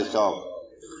mull this over.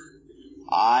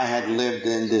 I had lived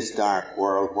in this dark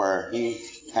world where he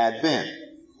had been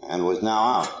and was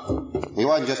now out. He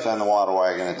wasn't just on the water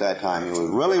wagon at that time. He was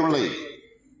really relieved.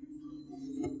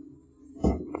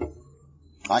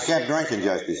 I kept drinking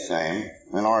just the same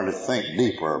in order to think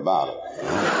deeper about it.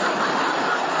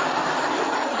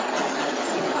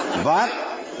 But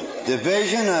the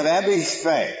vision of Ebby's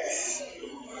face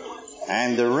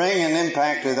and the ring and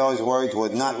impact of those words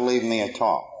would not leave me at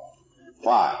all.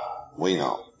 Why? We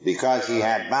know. Because he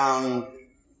had bound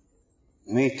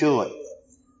me to it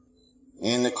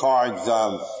in the cords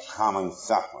of common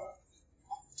suffering,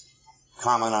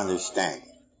 common understanding,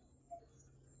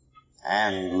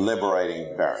 and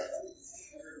liberating verities.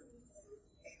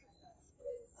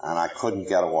 And I couldn't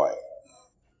get away.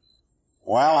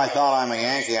 Well, I thought I'm a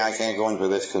Yankee. I can't go into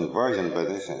this conversion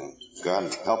business, and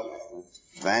God help me.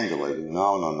 Evangelism. No.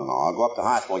 I'll go up to the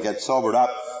hospital, get sobered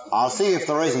up. I'll see if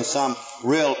there isn't some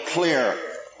real clear,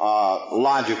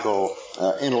 logical,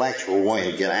 intellectual way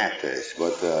to get at this.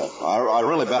 But I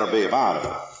really better be about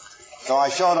it. So I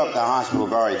showed up at the hospital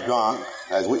very drunk,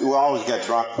 as we always get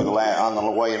drunk on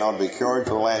the way, to be cured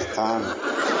for the last time.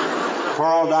 Poor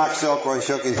old Doc Silkworth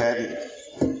shook his head.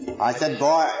 I said,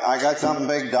 boy, I got something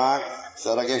big, Doc.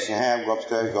 Said, I guess you have. Go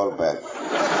upstairs, go to bed.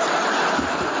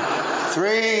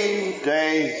 3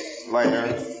 days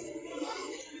later,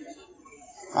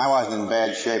 I wasn't in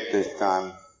bad shape this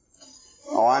time.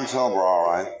 Oh, I'm sober, all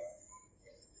right.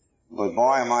 But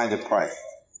boy, am I depressed.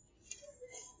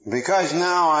 Because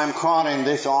now I'm caught in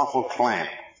this awful clamp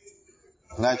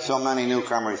that so many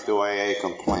newcomers to AA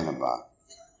complain about.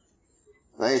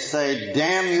 They say,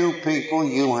 damn you people,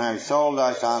 you have sold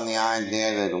us on the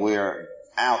idea that we're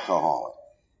alcoholics.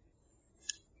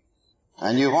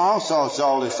 And you've also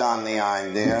sold us on the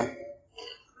idea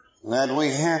that we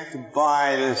have to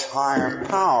buy this higher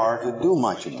power to do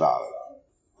much about it.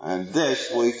 And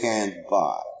this we can't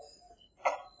buy.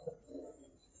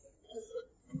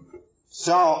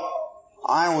 So,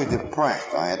 I was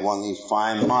depressed. I had one of these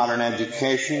fine modern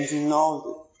educations,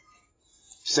 that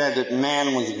said that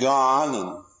man was gone,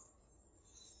 and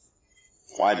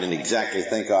well, I didn't exactly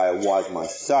think I was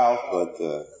myself, but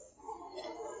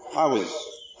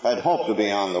I'd hoped to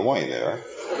be on the way there.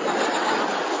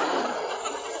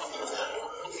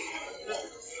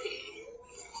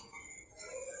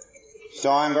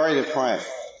 So I'm very depressed.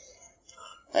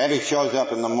 Eddie shows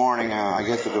up in the morning, I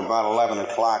guess it's about 11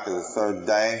 o'clock of the third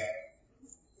day.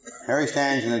 Here he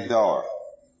stands in the door.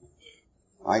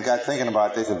 I got thinking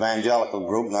about this evangelical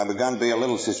group, and I begun to be a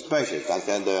little suspicious. I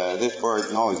said, this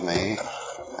bird knows me,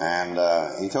 and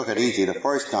he took it easy the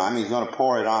first time. He's going to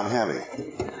pour it on heavy.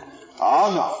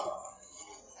 Oh,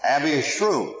 no. Ebby is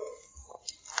shrewd.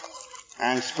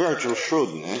 And spiritual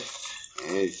shrewdness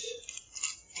is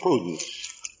prudence,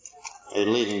 a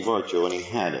leading virtue, and he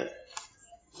had it.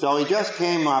 So he just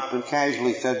came up and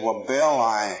casually said, well, Bill,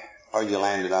 I heard you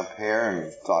landed up here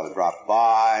and thought I'd drop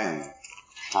by, and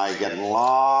how you getting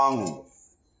along?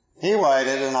 And he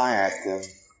waited, and I asked him,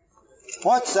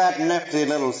 what's that nifty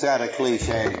little set of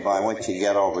cliches by which you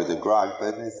get over the grog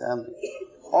business?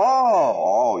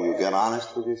 Oh, you get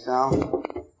honest with yourself?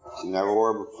 You never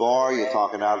were before. You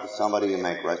talk it out to somebody, you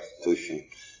make restitution.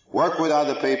 Work with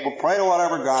other people. Pray to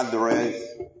whatever God there is.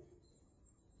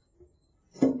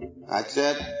 That's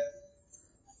it.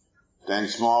 Then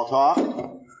small talk.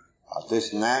 About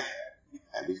this and that.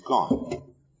 And he's gone.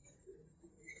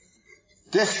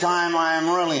 This time I am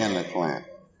really in the clinch.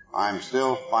 I'm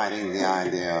still fighting the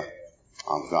idea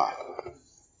of God.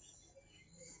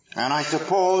 And I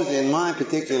suppose in my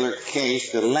particular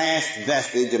case, the last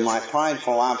vestige of my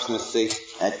prideful obstinacy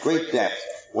at great depth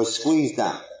was squeezed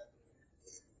out.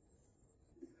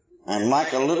 And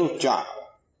like a little child,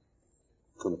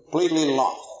 completely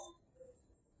lost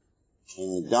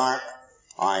in the dark,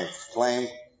 I exclaimed,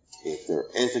 if there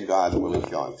is a God, will he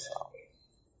show himself?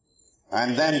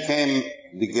 And then came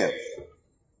the gift.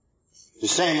 The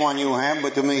same one you have,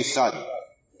 but to me sudden.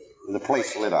 The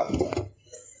place lit up.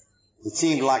 It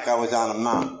seemed like I was on a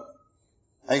mountain.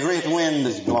 A great wind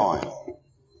is blowing.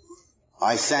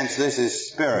 I sense this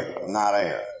is spirit, not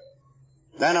air.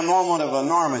 Then a moment of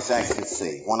enormous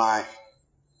ecstasy when I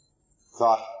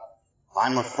thought,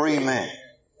 I'm a free man.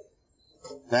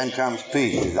 Then comes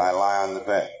peace as I lie on the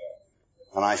bed.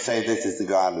 And I say, this is the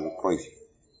God of the preacher.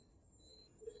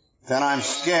 Then I'm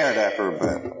scared after a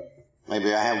bit.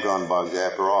 Maybe I have gone bugs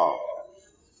after all.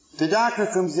 The doctor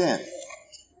comes in.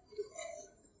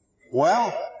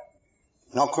 Well,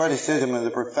 no criticism of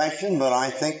the profession, but I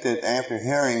think that after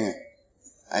hearing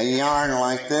a yarn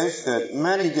like this, that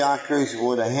many doctors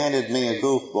would have handed me a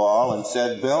goofball and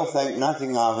said, Bill, think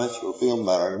nothing of it, you'll feel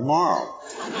better tomorrow.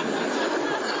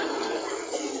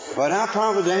 But how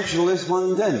providential this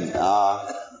one didn't.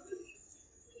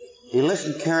 He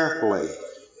listened carefully.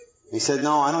 He said,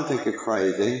 no, I don't think you're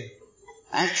crazy.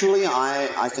 Actually,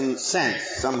 I can sense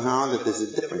somehow that there's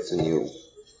a difference in you.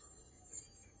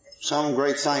 Some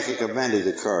great psychic event has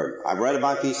occurred. I've read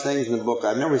about these things in the book.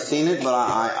 I've never seen it, but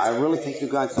I really think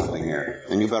you've got something here,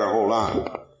 and you better hold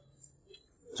on.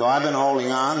 So I've been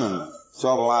holding on, and so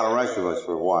have a lot of rest of us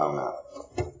for a while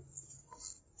now.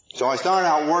 So I started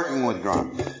out working with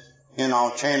drunks. You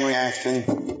know, chain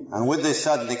reaction. And with this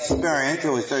sudden experience,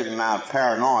 there was a certain amount of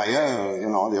paranoia. You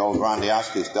know, the old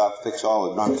grandiosity stuff, fix all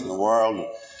the drunks in the world.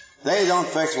 They don't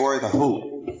fix worth a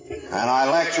hoot. And I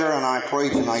lecture and I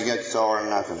preach and I get sore and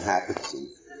nothing happens. And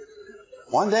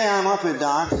one day I'm up at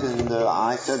Doc's and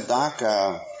I said, Doc,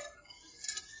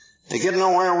 they get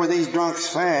nowhere with these drunks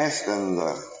fast. And,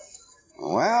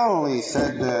 well, he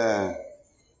said,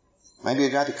 maybe you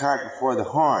got the cart before the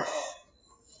horse.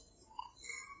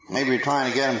 Maybe you're trying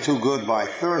to get them too good by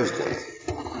Thursday.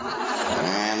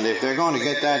 And if they're going to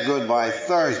get that good by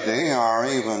Thursday, or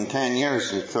even 10 years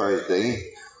from Thursday,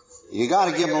 you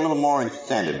got to give them a little more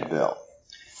incentive, Bill.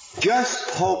 Just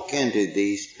poke into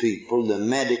these people the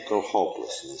medical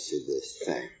hopelessness of this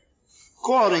thing.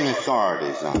 Quoting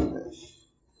authorities on this.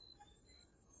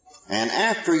 And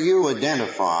after you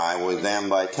identify with them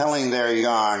by telling their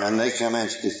yarn and they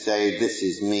commence to say, this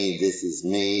is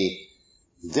me,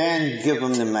 then give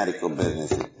them the medical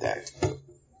business at that.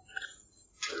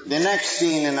 The next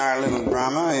scene in our little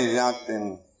drama is out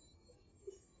in,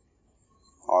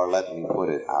 or let me put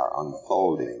it, our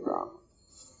unfolding drama.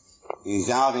 He's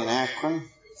out in Akron.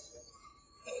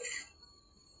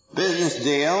 Business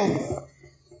deal.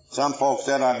 Some folks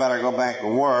said I better go back to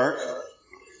work.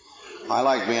 I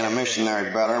like being a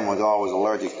missionary better and was always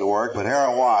allergic to work, but here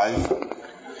I was.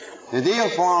 The deal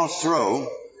falls through.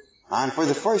 And for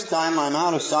the first time, I'm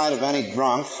out of sight of any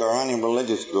drunks or any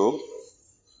religious group.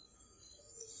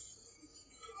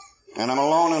 And I'm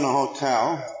alone in a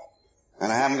hotel. And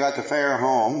I haven't got the fare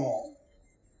home.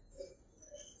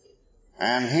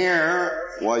 And here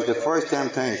was the first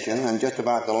temptation, and just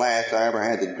about the last I ever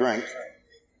had to drink.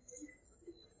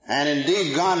 And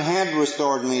indeed, God had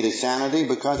restored me to sanity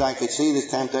because I could see this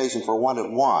temptation for what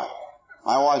it was.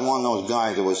 I wasn't one of those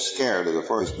guys that was scared of the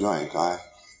first drink.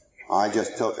 I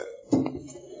just took it.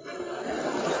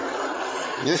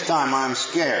 This time I'm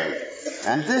scared.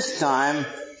 And this time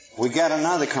we get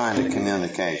another kind of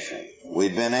communication.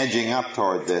 We've been edging up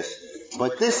toward this.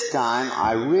 But this time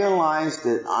I realized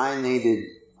that I needed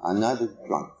another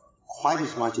drunk quite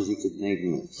as much as he could need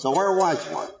me. So where was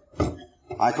one?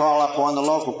 I called up one of the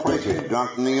local preachers,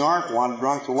 drunk from New York, wanted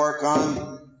drunk to work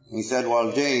on. He said,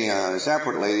 well, gee,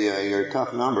 separately, you're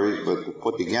tough numbers, but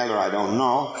put together, I don't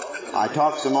know. I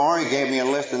talked some more. He gave me a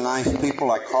list of nice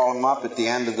people. I called them up. At the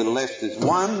end of the list is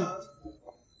one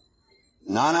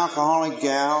non-alcoholic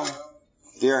gal,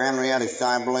 dear Henrietta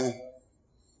Scheibling,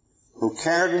 who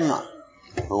cared enough,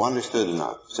 who understood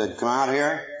enough. Said, come out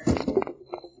here.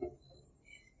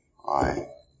 I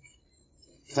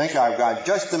think I've got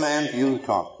just the man for you to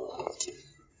talk to.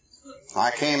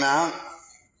 I came out.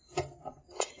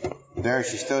 There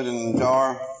she stood in the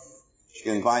door. She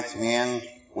invites me in.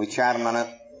 We chat a minute.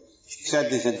 She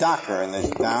said there's a doctor in this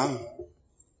town.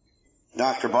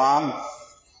 Dr. Bob.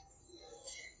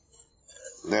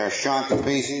 They're shot to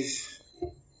pieces.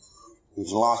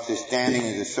 He's lost his standing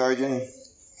as a surgeon.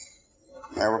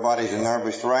 Everybody's a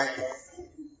nervous wreck.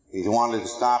 He's wanted to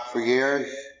stop for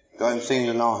years. Doesn't seem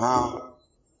to know how.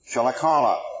 Shall I call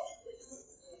up?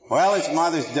 Well, it's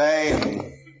Mother's Day,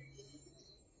 and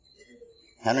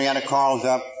Henrietta calls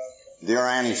up. Dear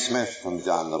Annie Smith comes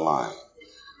on the line.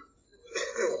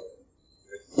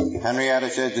 Henrietta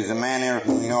says there's a man here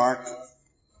from New York.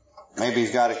 Maybe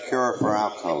he's got a cure for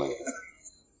alcoholism.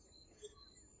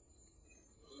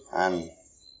 And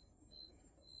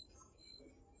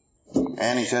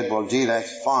Annie said, well, gee,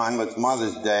 that's fine, but it's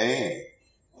Mother's Day.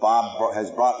 Bob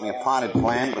has brought me a potted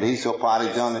plant, but he's so potted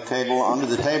he's on the table, under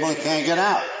the table, he can't get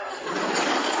out.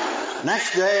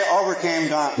 Next day, over came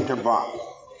Dr. Bob.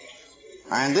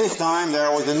 And this time,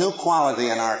 there was a new quality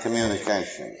in our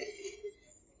communication.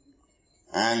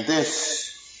 And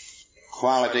this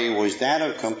quality was that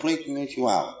of complete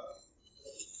mutuality.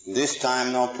 This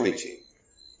time, no preaching.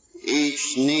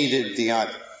 Each needed the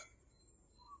other.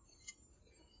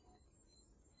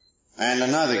 And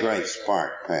another great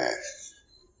spark passed.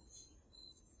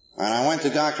 And I went to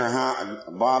Dr.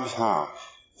 Bob's house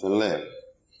to live.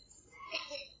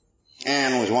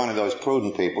 Anne was one of those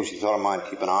prudent people. She thought I might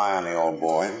keep an eye on the old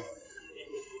boy.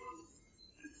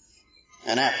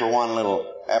 And after one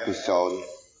little episode,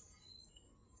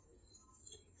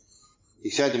 he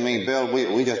said to me, Bill,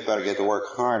 we just better get to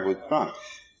work hard with drunks.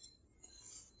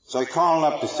 So I called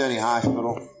up the city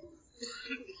hospital.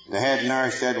 The head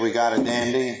nurse said, we got a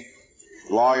dandy,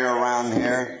 lawyer around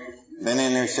here, been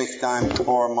in there 6 times,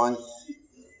 4 months.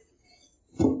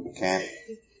 Can't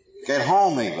get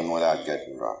home even without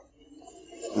getting drunk.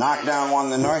 Knocked down one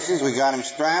of the nurses, we got him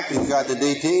strapped, he's got the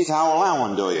DTs, how will that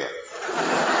one do you?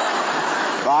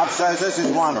 Bob says, this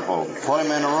is wonderful. Put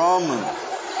him in a room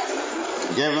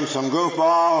and give him some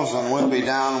goofballs and we'll be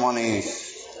down when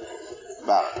he's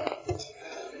better.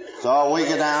 So we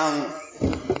get down,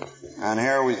 and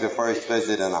here was the first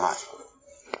visit in the hospital.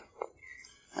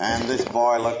 And this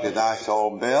boy looked at us,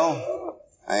 old Bill,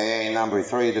 AA number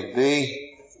 3 to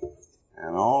B,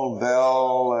 and old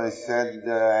Bill said,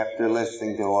 after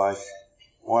listening to us,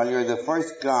 well, you're the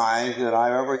first guys that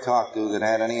I've ever talked to that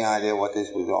had any idea what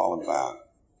this was all about.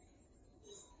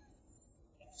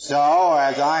 So,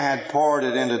 as I had poured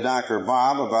it into Dr.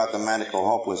 Bob about the medical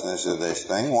hopelessness of this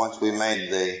thing, once we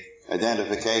made the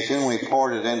identification, we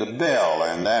poured it into Bill,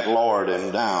 and that lowered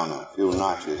him down a few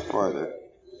notches further.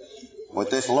 With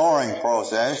this lowering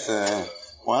process,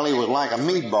 well, he was like a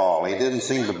meatball. He didn't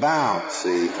seem to bounce.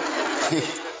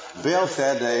 Bill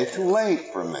said, it's too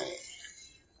late for me.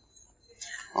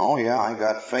 Oh, yeah, I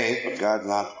got faith, but God's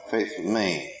not faith with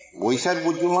me. We said,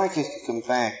 would you like us to come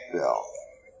back, Bill?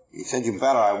 He said, you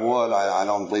better, I would. I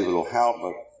don't believe it'll help,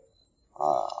 but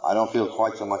I don't feel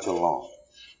quite so much alone.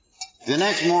 The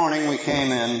next morning we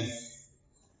came in,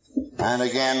 and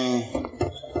again,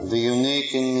 the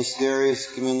unique and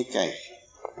mysterious communication.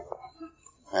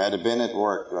 I had been at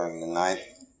work during the night.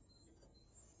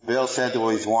 Bill said to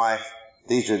his wife,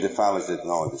 these are the fellas that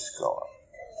know the score.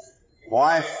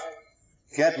 Wife,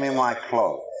 get me my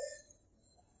clothes.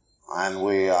 And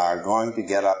we are going to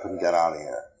get up and get out of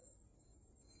here.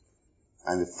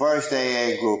 And the first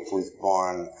AA group was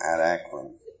born at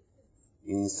Akron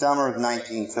in the summer of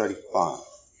 1935.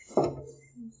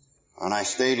 And I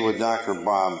stayed with Dr.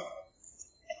 Bob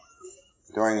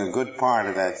during a good part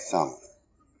of that summer.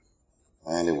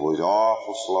 And it was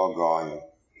awful slow going,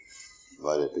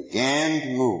 but it began to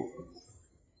move.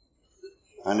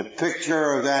 And the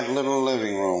picture of that little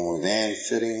living room with Anne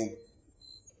sitting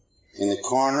in the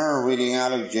corner reading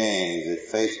out of James, that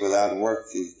faith without work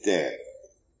is dead.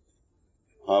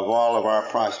 Of all of our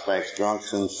prospects,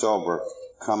 drunks and sober,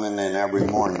 coming in every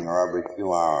morning or every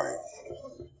few hours.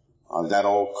 Of that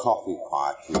old coffee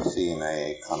pot you see in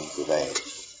AA come today.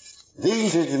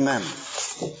 These are the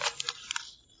memories.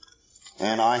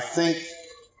 And I think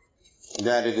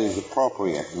that it is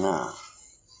appropriate now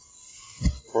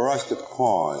for us to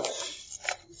pause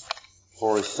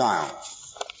for a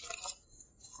silence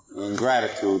in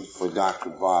gratitude for Dr.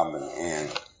 Bob and Anne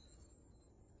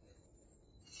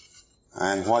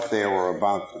and what they were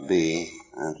about to be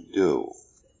and to do.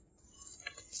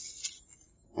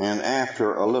 And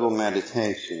after a little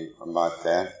meditation about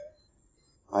that,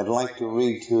 I'd like to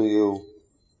read to you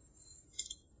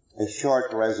a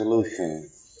short resolution,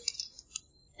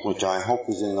 which I hope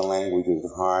is in the language of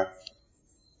the heart,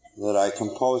 that I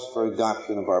composed for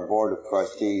adoption of our Board of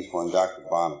Trustees when Dr.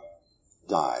 Bob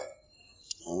died.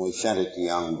 And we sent it to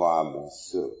young Bob and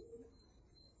Sue.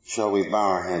 Shall we bow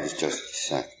our heads just a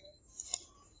second?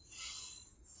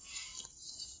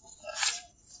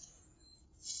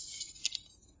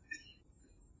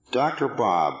 Dr.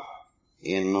 Bob,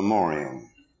 in memoriam.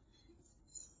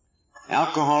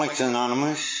 Alcoholics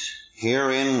Anonymous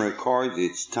herein records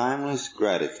its timeless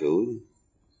gratitude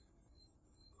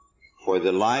for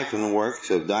the life and works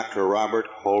of Dr. Robert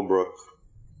Holbrook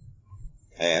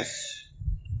S.,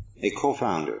 a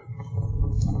co-founder.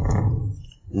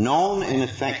 Known in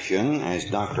affection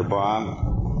as Dr.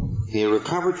 Bob, he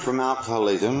recovered from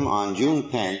alcoholism on June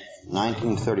 10,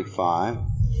 1935.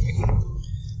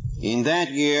 In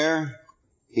that year,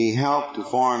 he helped to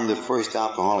form the first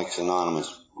Alcoholics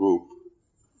Anonymous group.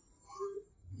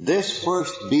 This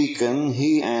first beacon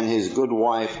he and his good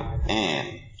wife,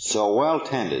 Anne, so well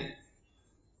tended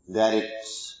that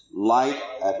its light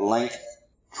at length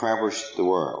traversed the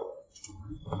world.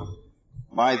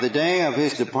 By the day of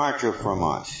his departure from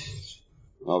us,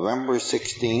 November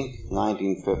 16,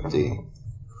 1950,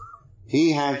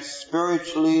 he had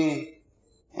spiritually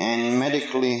and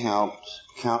medically helped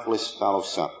countless fellow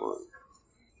sufferers.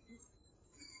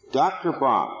 Dr.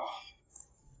 Bob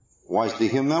was the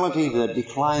humility that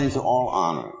declines all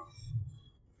honor,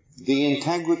 the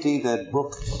integrity that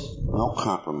brooks no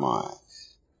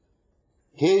compromise.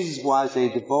 His was a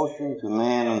devotion to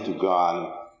man and to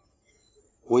God,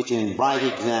 which in bright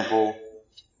example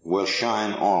will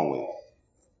shine always.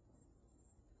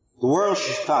 The World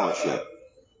Fellowship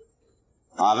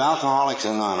of Alcoholics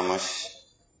Anonymous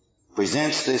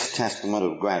presents this testament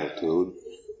of gratitude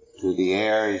to the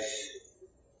heirs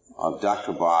of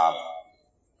Dr. Bob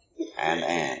and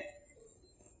Anne.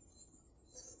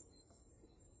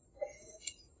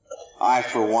 I,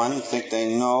 for one, think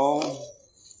they know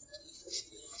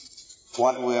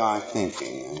what we are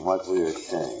thinking and what we are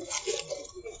saying.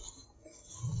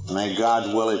 May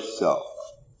God will it so.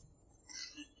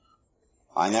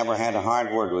 I never had a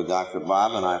hard word with Dr.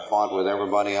 Bob, and I fought with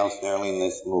everybody else nearly in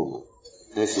this movement.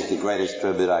 This is the greatest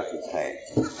tribute I could pay.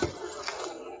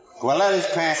 Well, let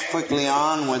us pass quickly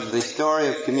on with the story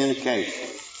of communication.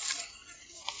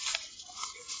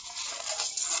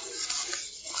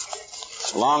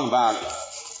 Along about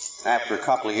after a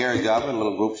couple of years of it, a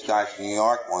little group starts in New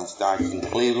York, one starts in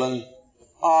Cleveland.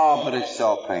 Oh, but it's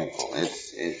so painful.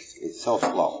 It's so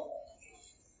slow.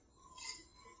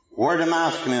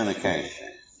 Word-of-mouth communication.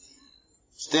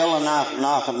 Still not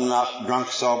enough drunk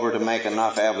sober to make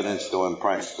enough evidence to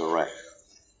impress the rest.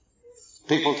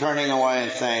 People turning away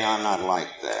and saying, I'm not like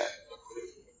that.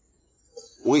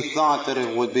 We thought that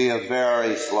it would be a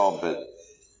very slow business.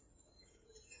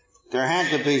 There had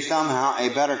to be somehow a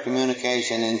better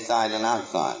communication inside and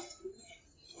outside.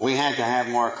 We had to have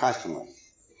more customers.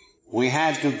 We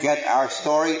had to get our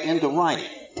story into writing.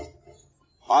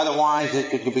 Otherwise, it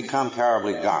could become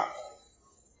terribly dark.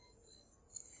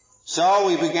 So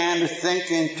we began to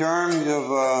think in terms of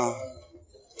a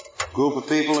group of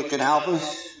people that could help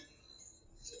us,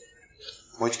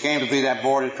 which came to be that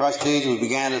board of trustees. We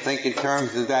began to think in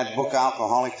terms of that book,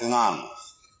 Alcoholics Anonymous.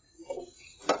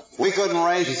 We couldn't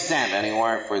raise a cent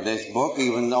anywhere for this book,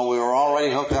 even though we were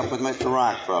already hooked up with Mr.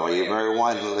 Rockefeller. He very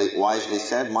wisely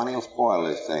said, money will spoil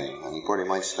this thing, and he pretty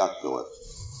much stuck to it.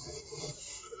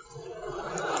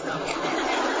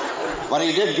 But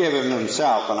he did give him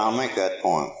himself, and I'll make that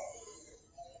point.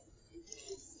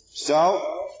 So,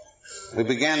 we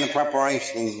began the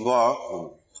preparation of the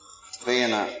book.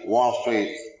 Being a Wall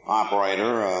Street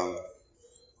operator,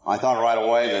 I thought right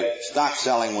away that stock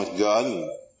selling was good. And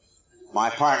my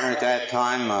partner at that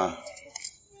time,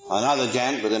 another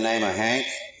gent by the name of Hank,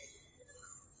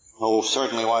 who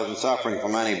certainly wasn't suffering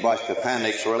from any bust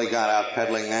appendix, really got out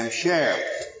peddling them shares.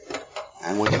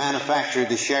 And we manufactured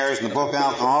the shares in the book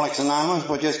Alcoholics Anonymous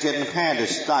by just getting a pad of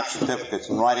stock certificates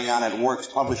and writing on it Works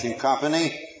Publishing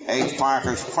Company, H.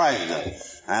 Parker's president.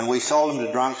 And we sold them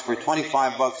to drunks for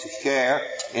 $25 a share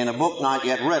in a book not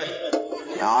yet written.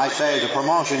 Now, I say as a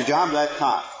promotion job, that's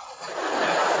hot.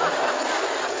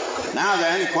 Now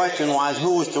then, the question was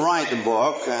who was to write the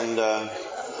book, and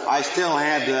I still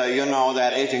had,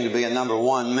 that itching to be a number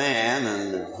one man,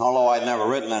 and although I'd never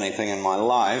written anything in my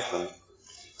life, and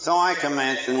so I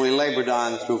commenced, and we labored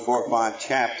on through 4 or 5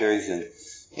 chapters, and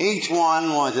each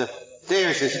one was a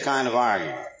fiercest kind of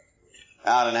argument.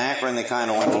 Out in Akron, they kind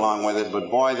of went along with it, but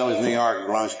boy, those New York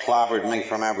grunts clobbered me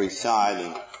from every side,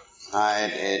 and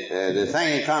the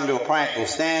thing had come to a practical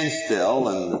standstill,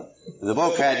 and the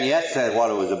book hadn't yet said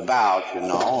what it was about,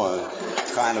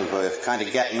 kind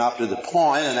of getting up to the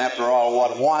point, and after all,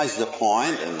 what was the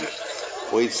point? And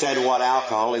we'd said what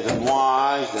alcoholism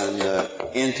was,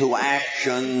 and into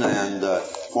action, and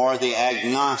for the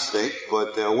agnostic,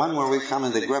 but when were we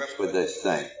coming to grips with this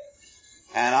thing?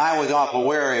 And I was awful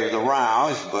weary of the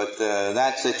rows, but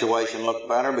that situation looked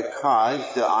better because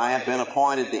I had been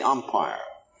appointed the umpire.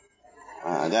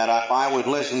 That if I would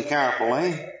listen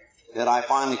carefully, that I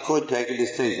finally could take a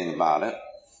decision about it.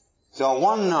 So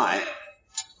one night,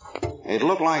 it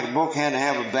looked like a book had to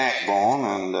have a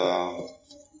backbone, and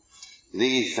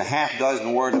these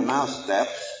half-dozen word mouse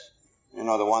steps, you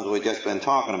know, the ones we've just been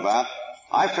talking about,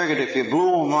 I figured if you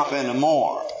blew them up into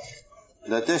more,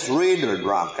 that this reader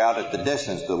drunk out at the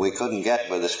distance that we couldn't get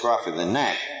by the scruff of the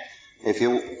neck, if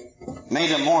you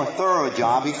made a more thorough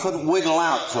job, he couldn't wiggle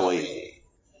out so easy.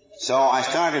 So I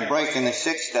started breaking the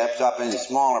 6 steps up into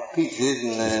smaller pieces,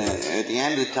 and at the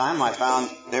end of the time I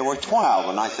found there were 12.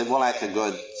 And I said, well, that's a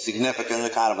good,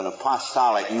 significant, kind of an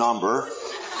apostolic number.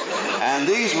 And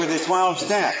these were the 12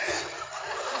 steps,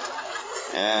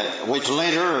 which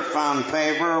later found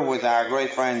favor with our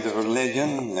great friends of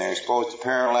religion. They're supposed to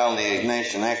parallel the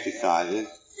Ignatian exercises.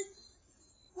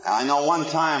 I know one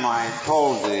time I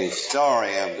told the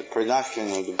story of the production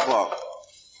of the book,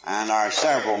 and our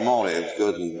several motives,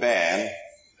 good and bad.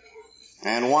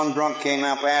 And one drunk came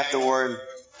up afterward,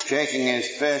 shaking his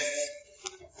fist,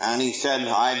 and he said,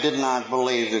 I did not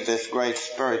believe that this great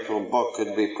spiritual book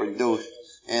could be produced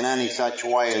in any such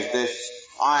way as this.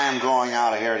 I am going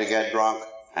out of here to get drunk.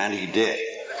 And he did.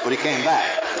 But he came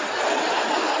back.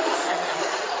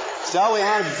 So we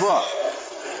had a book.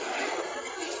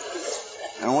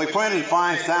 And we printed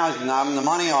 5,000 of them. The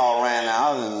money all ran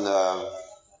out, and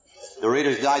the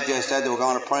Reader's Digest said they were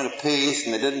going to print a piece,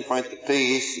 and they didn't print the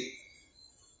piece.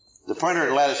 The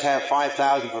printer let us have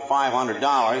 5,000 for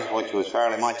 $500, which was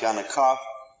fairly much on the cuff.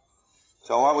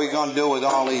 So what are we going to do with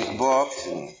all these books?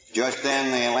 And just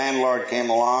then the landlord came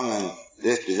along and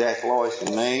dispossessed Lois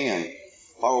and me, and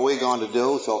what were we going to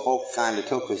do? So folks kind of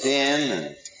took us in,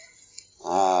 and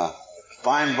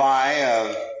by and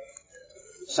by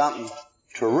something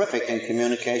terrific in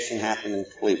communication happened in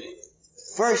Cleveland.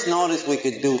 First noticed we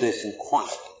could do this in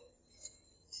quantity.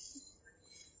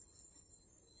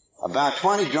 About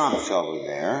 20 drunks over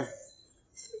there,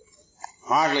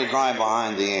 hardly dry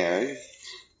behind the ears,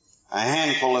 a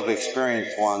handful of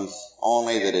experienced ones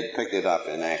only that had picked it up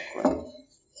in Akron,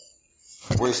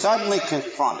 were suddenly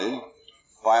confronted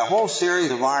by a whole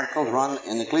series of articles run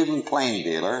in the Cleveland Plain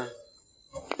Dealer,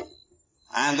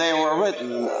 and they were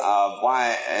written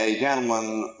by a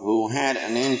gentleman who had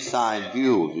an inside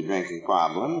view of the drinking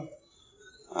problem,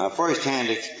 first-hand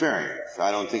experience.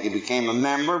 I don't think he became a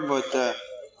member, but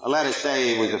let us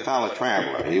say he was a fellow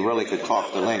traveler. He really could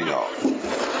talk the lingo.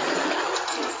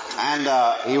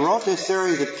 And he wrote this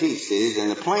series of pieces,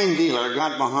 and the Plain Dealer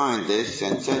got behind this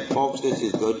and said, folks, this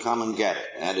is good, come and get it.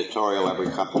 An editorial every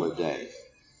couple of days.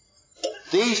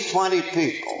 These 20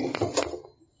 people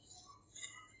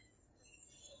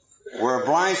were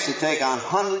obliged to take on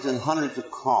hundreds and hundreds of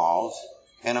calls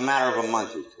in a matter of a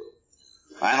month or two.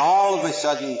 And all of a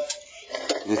sudden,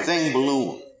 the thing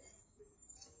ballooned.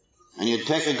 And you'd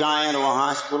take a guy into a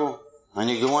hospital, and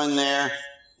you go in there,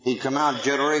 he'd come out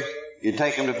jittery, you'd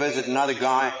take him to visit another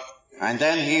guy, and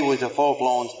then he was a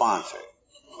full-blown sponsor.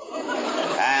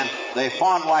 And they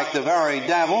fought like the very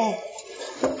devil,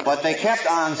 but they kept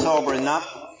on sobering up,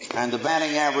 and the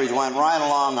batting average went right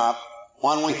along up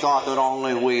when we thought that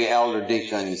only we elder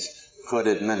deacons could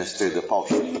administer the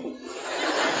potion.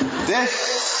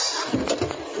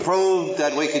 This proved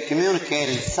that we could communicate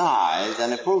in size,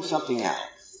 and it proved something else.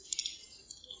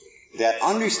 That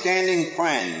understanding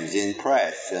friends in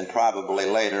press, and probably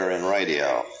later in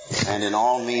radio, and in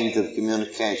all means of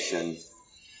communication,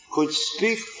 could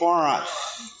speak for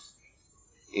us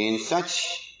in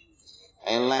such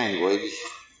a language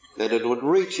that it would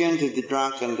reach into the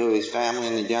drunk and to his family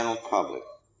and the general public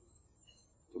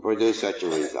to produce such a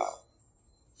result.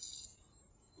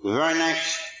 The very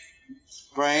next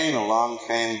spring along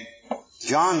came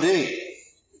John D.,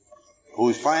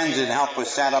 whose friends had helped us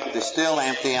set up the still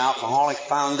empty Alcoholic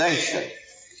Foundation.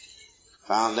 The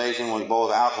foundation was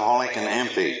both alcoholic and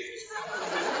empty.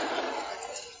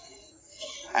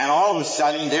 And all of a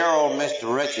sudden, dear old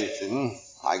Mr. Richardson,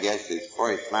 I guess his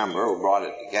first member who brought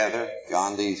it together,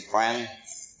 John D.'s friend,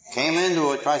 came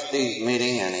into a trustees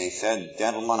meeting and he said,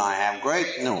 gentlemen, I have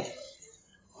great news.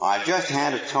 I just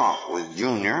had a talk with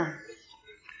Junior,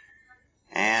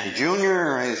 and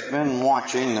Junior has been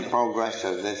watching the progress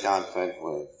of this outfit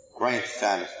with great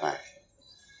satisfaction.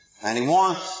 And he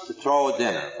wants to throw a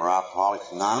dinner for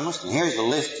Alcoholics Anonymous, and here's a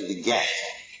list of the guests.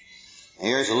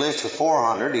 Here's a list of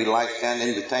 400 he'd like to send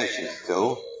invitations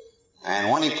to.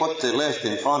 And when he put the list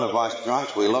in front of us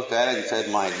drunks, we looked at it and said,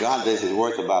 my God, this is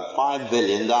worth about $5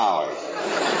 billion.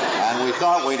 And we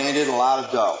thought we needed a lot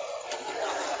of dough.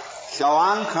 So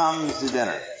on comes the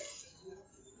dinner.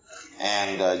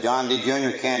 And John D.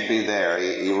 Jr. can't be there.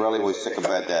 He really was sick of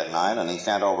bed that night, and he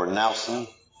sent over Nelson,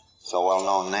 so well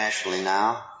known nationally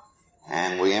now,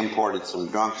 and we imported some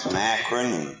drunks from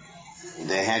Akron, and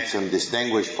they had some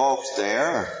distinguished folks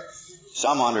there,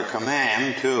 some under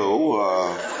command, too.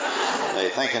 They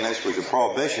thinking this was a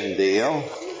prohibition deal.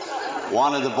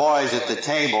 One of the boys at the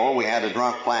table, we had a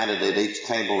drunk planted at each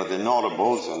table of the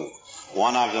notables, and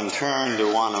one of them turned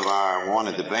to one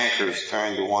of the bankers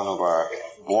turned to one of our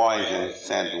boys and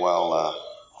said, well,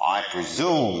 I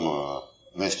presume,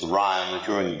 Mr. Ryan, that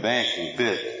you're in the banking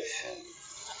business.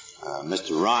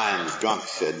 Mr. Ryan, the drunk,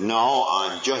 said, no,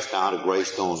 I'm just out of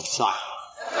Greystone Cycle.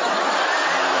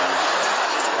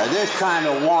 This kind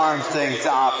of warmed things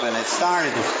up, and it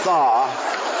started to thaw.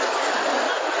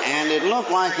 And it looked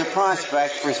like the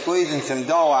prospect for squeezing some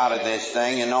dough out of this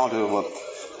thing,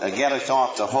 to get us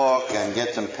off the hook and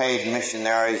get some paid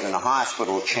missionaries and a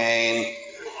hospital chain.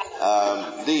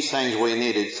 These things we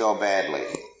needed so badly.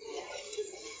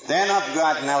 Then up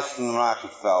got Nelson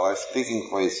Rockefeller speaking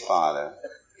for his father.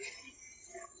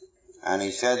 And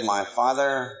he said, my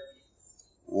father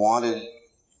wanted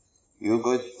you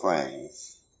good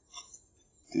friends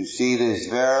to see this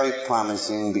very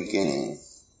promising beginning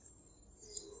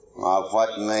of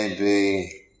what may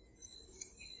be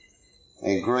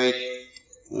a great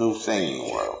new thing in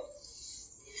the world.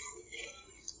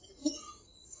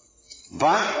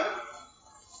 But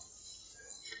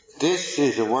this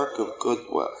is a work of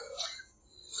goodwill.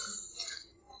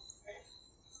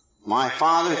 My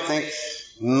father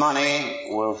thinks money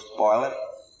will spoil it.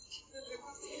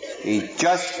 He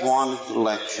just wanted to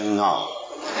let you know.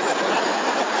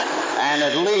 And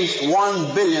at least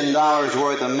 $1 billion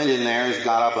worth of millionaires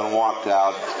got up and walked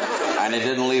out, and it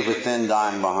didn't leave a thin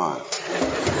dime behind.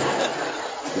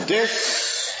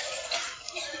 This,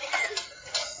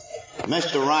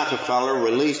 Mr. Rockefeller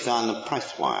released on the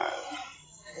press wire.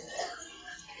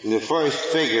 The first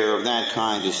figure of that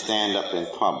kind to stand up in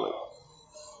public.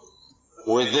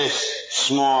 With this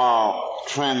small,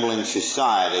 trembling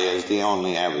society as the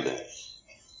only evidence.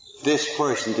 This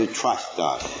person to trust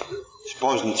us.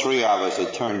 Supposing three of us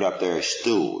had turned up there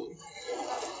stewed.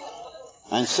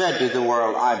 And said to the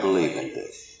world, I believe in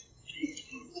this.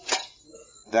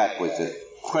 That was a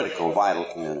critical, vital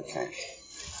communication.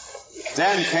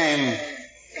 Then came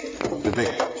the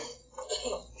victim.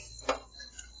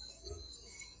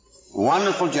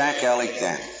 Wonderful Jack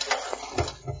Alexander.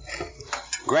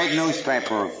 Great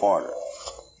newspaper reporter.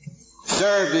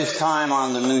 Served his time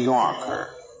on the New Yorker.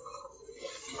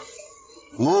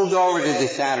 Moved over to the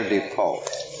Saturday Post.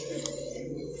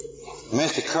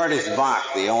 Mr. Curtis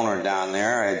Bach, the owner down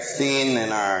there, had seen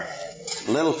in our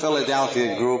little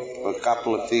Philadelphia group a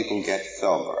couple of people get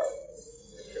sober.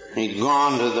 He'd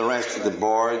gone to the rest of the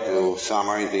board, to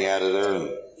Summers, the editor,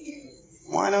 and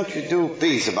why don't you do a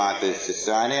piece about this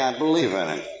society? I believe in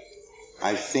it.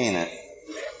 I've seen it.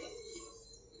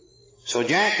 So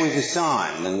Jack was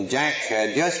assigned, and Jack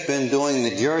had just been doing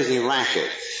the Jersey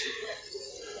rackets.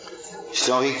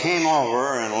 So he came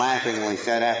over and laughingly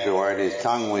said afterward, his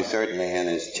tongue was certainly in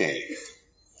his cheek.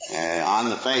 On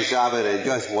the face of it, it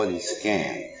just wouldn't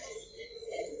scan.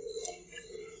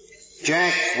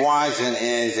 Jack was and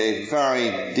is a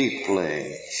very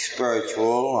deeply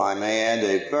spiritual, I may add,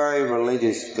 a very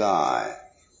religious guy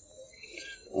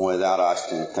without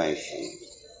ostentation.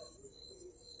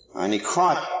 And he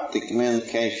caught the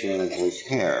communication that was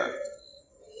here.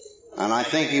 And I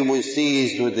think he was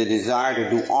seized with the desire to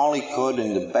do all he could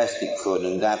and the best he could,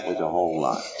 and that was a whole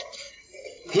lot.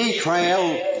 He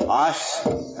trailed us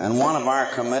and one of our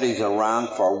committees around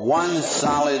for 1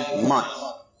 solid month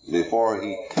before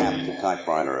he tapped the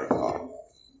typewriter at all.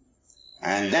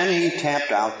 And then he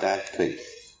tapped out that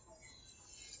piece.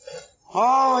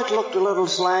 Oh, it looked a little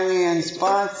slangy in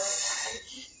spots,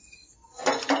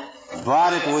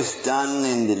 but it was done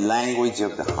in the language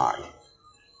of the heart.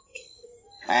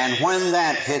 And when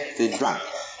that hit the drunks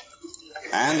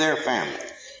and their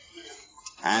families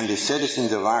and the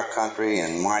citizens of our country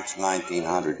in March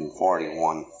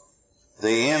 1941,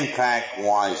 the impact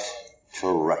was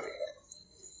terrific.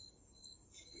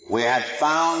 We had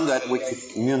found that we could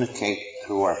communicate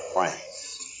to our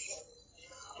friends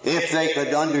if they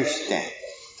could understand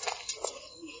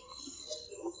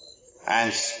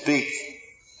and speak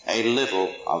a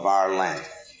little of our language.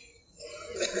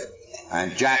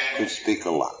 And Jack could speak a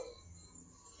lot.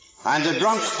 And the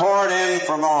drunks poured in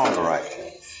from all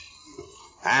directions.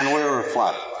 And we were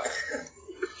flooded.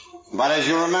 But as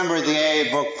you remember, the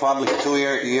AA book published 2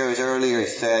 years earlier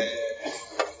said,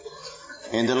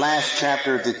 in the last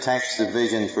chapter of the text, The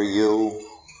Vision for You,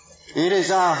 it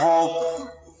is our hope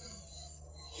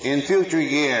in future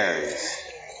years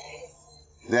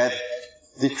that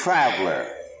the traveler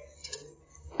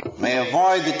may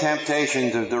avoid the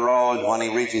temptations of the road when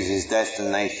he reaches his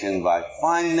destination by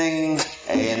finding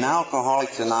an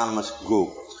Alcoholics Anonymous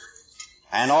group.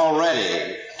 And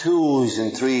already 2s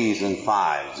and 3s and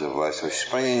 5s of us are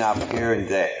springing up here and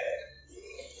there.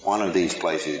 One of these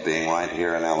places being right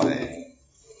here in LA.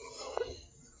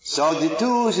 So the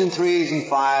 2s and 3s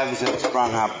and 5s have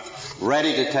sprung up,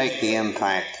 ready to take the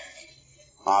impact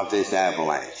of this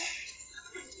avalanche.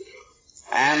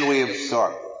 And we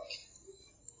absorb it.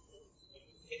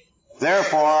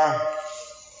 Therefore,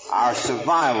 our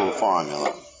survival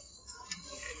formula,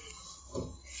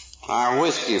 our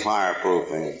whiskey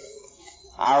fireproofing,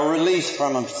 our release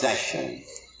from obsession,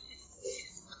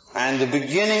 and the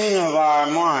beginning of our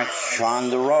march on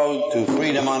the road to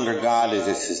freedom under God as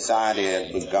a society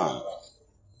had begun.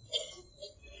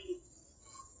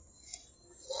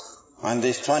 On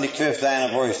this 25th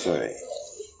anniversary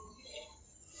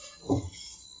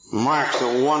marks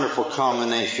a wonderful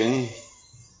culmination,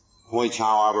 which,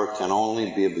 however, can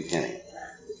only be a beginning.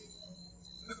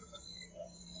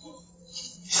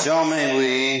 So may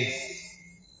we,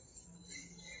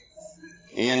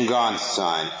 in God's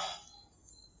sight,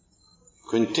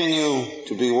 continue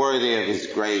to be worthy of His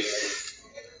grace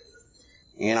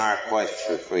in our quest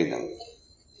for freedom.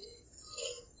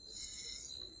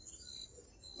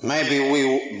 Maybe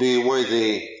we be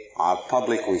worthy of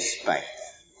public respect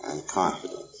and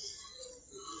confidence.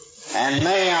 And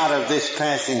may out of this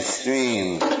passing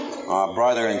stream our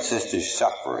brother and sister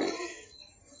suffering,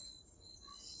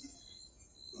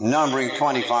 numbering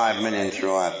 25 million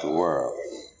throughout the world,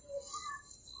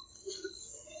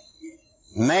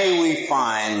 may we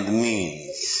find the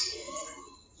means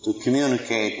to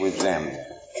communicate with them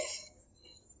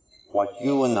what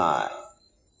you and I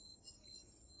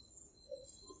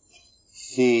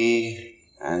see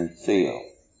and feel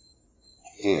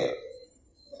here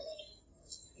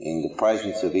in the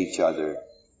presence of each other,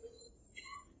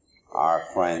 our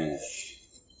friends,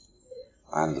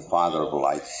 and the Father of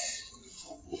lights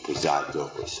who presides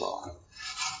over us all.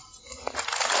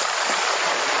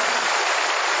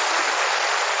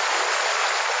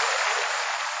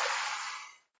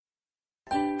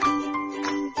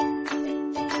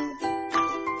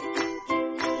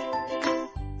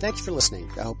 Thanks for listening.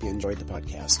 I hope you enjoyed the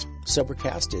podcast.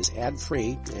 Sobercast is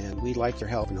ad-free, and we'd like your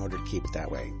help in order to keep it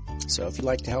that way. So if you'd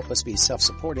like to help us be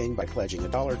self-supporting by pledging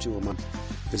 $1 or $2 a month,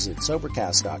 visit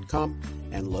Sobercast.com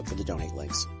and look for the donate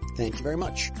links. Thank you very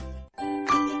much.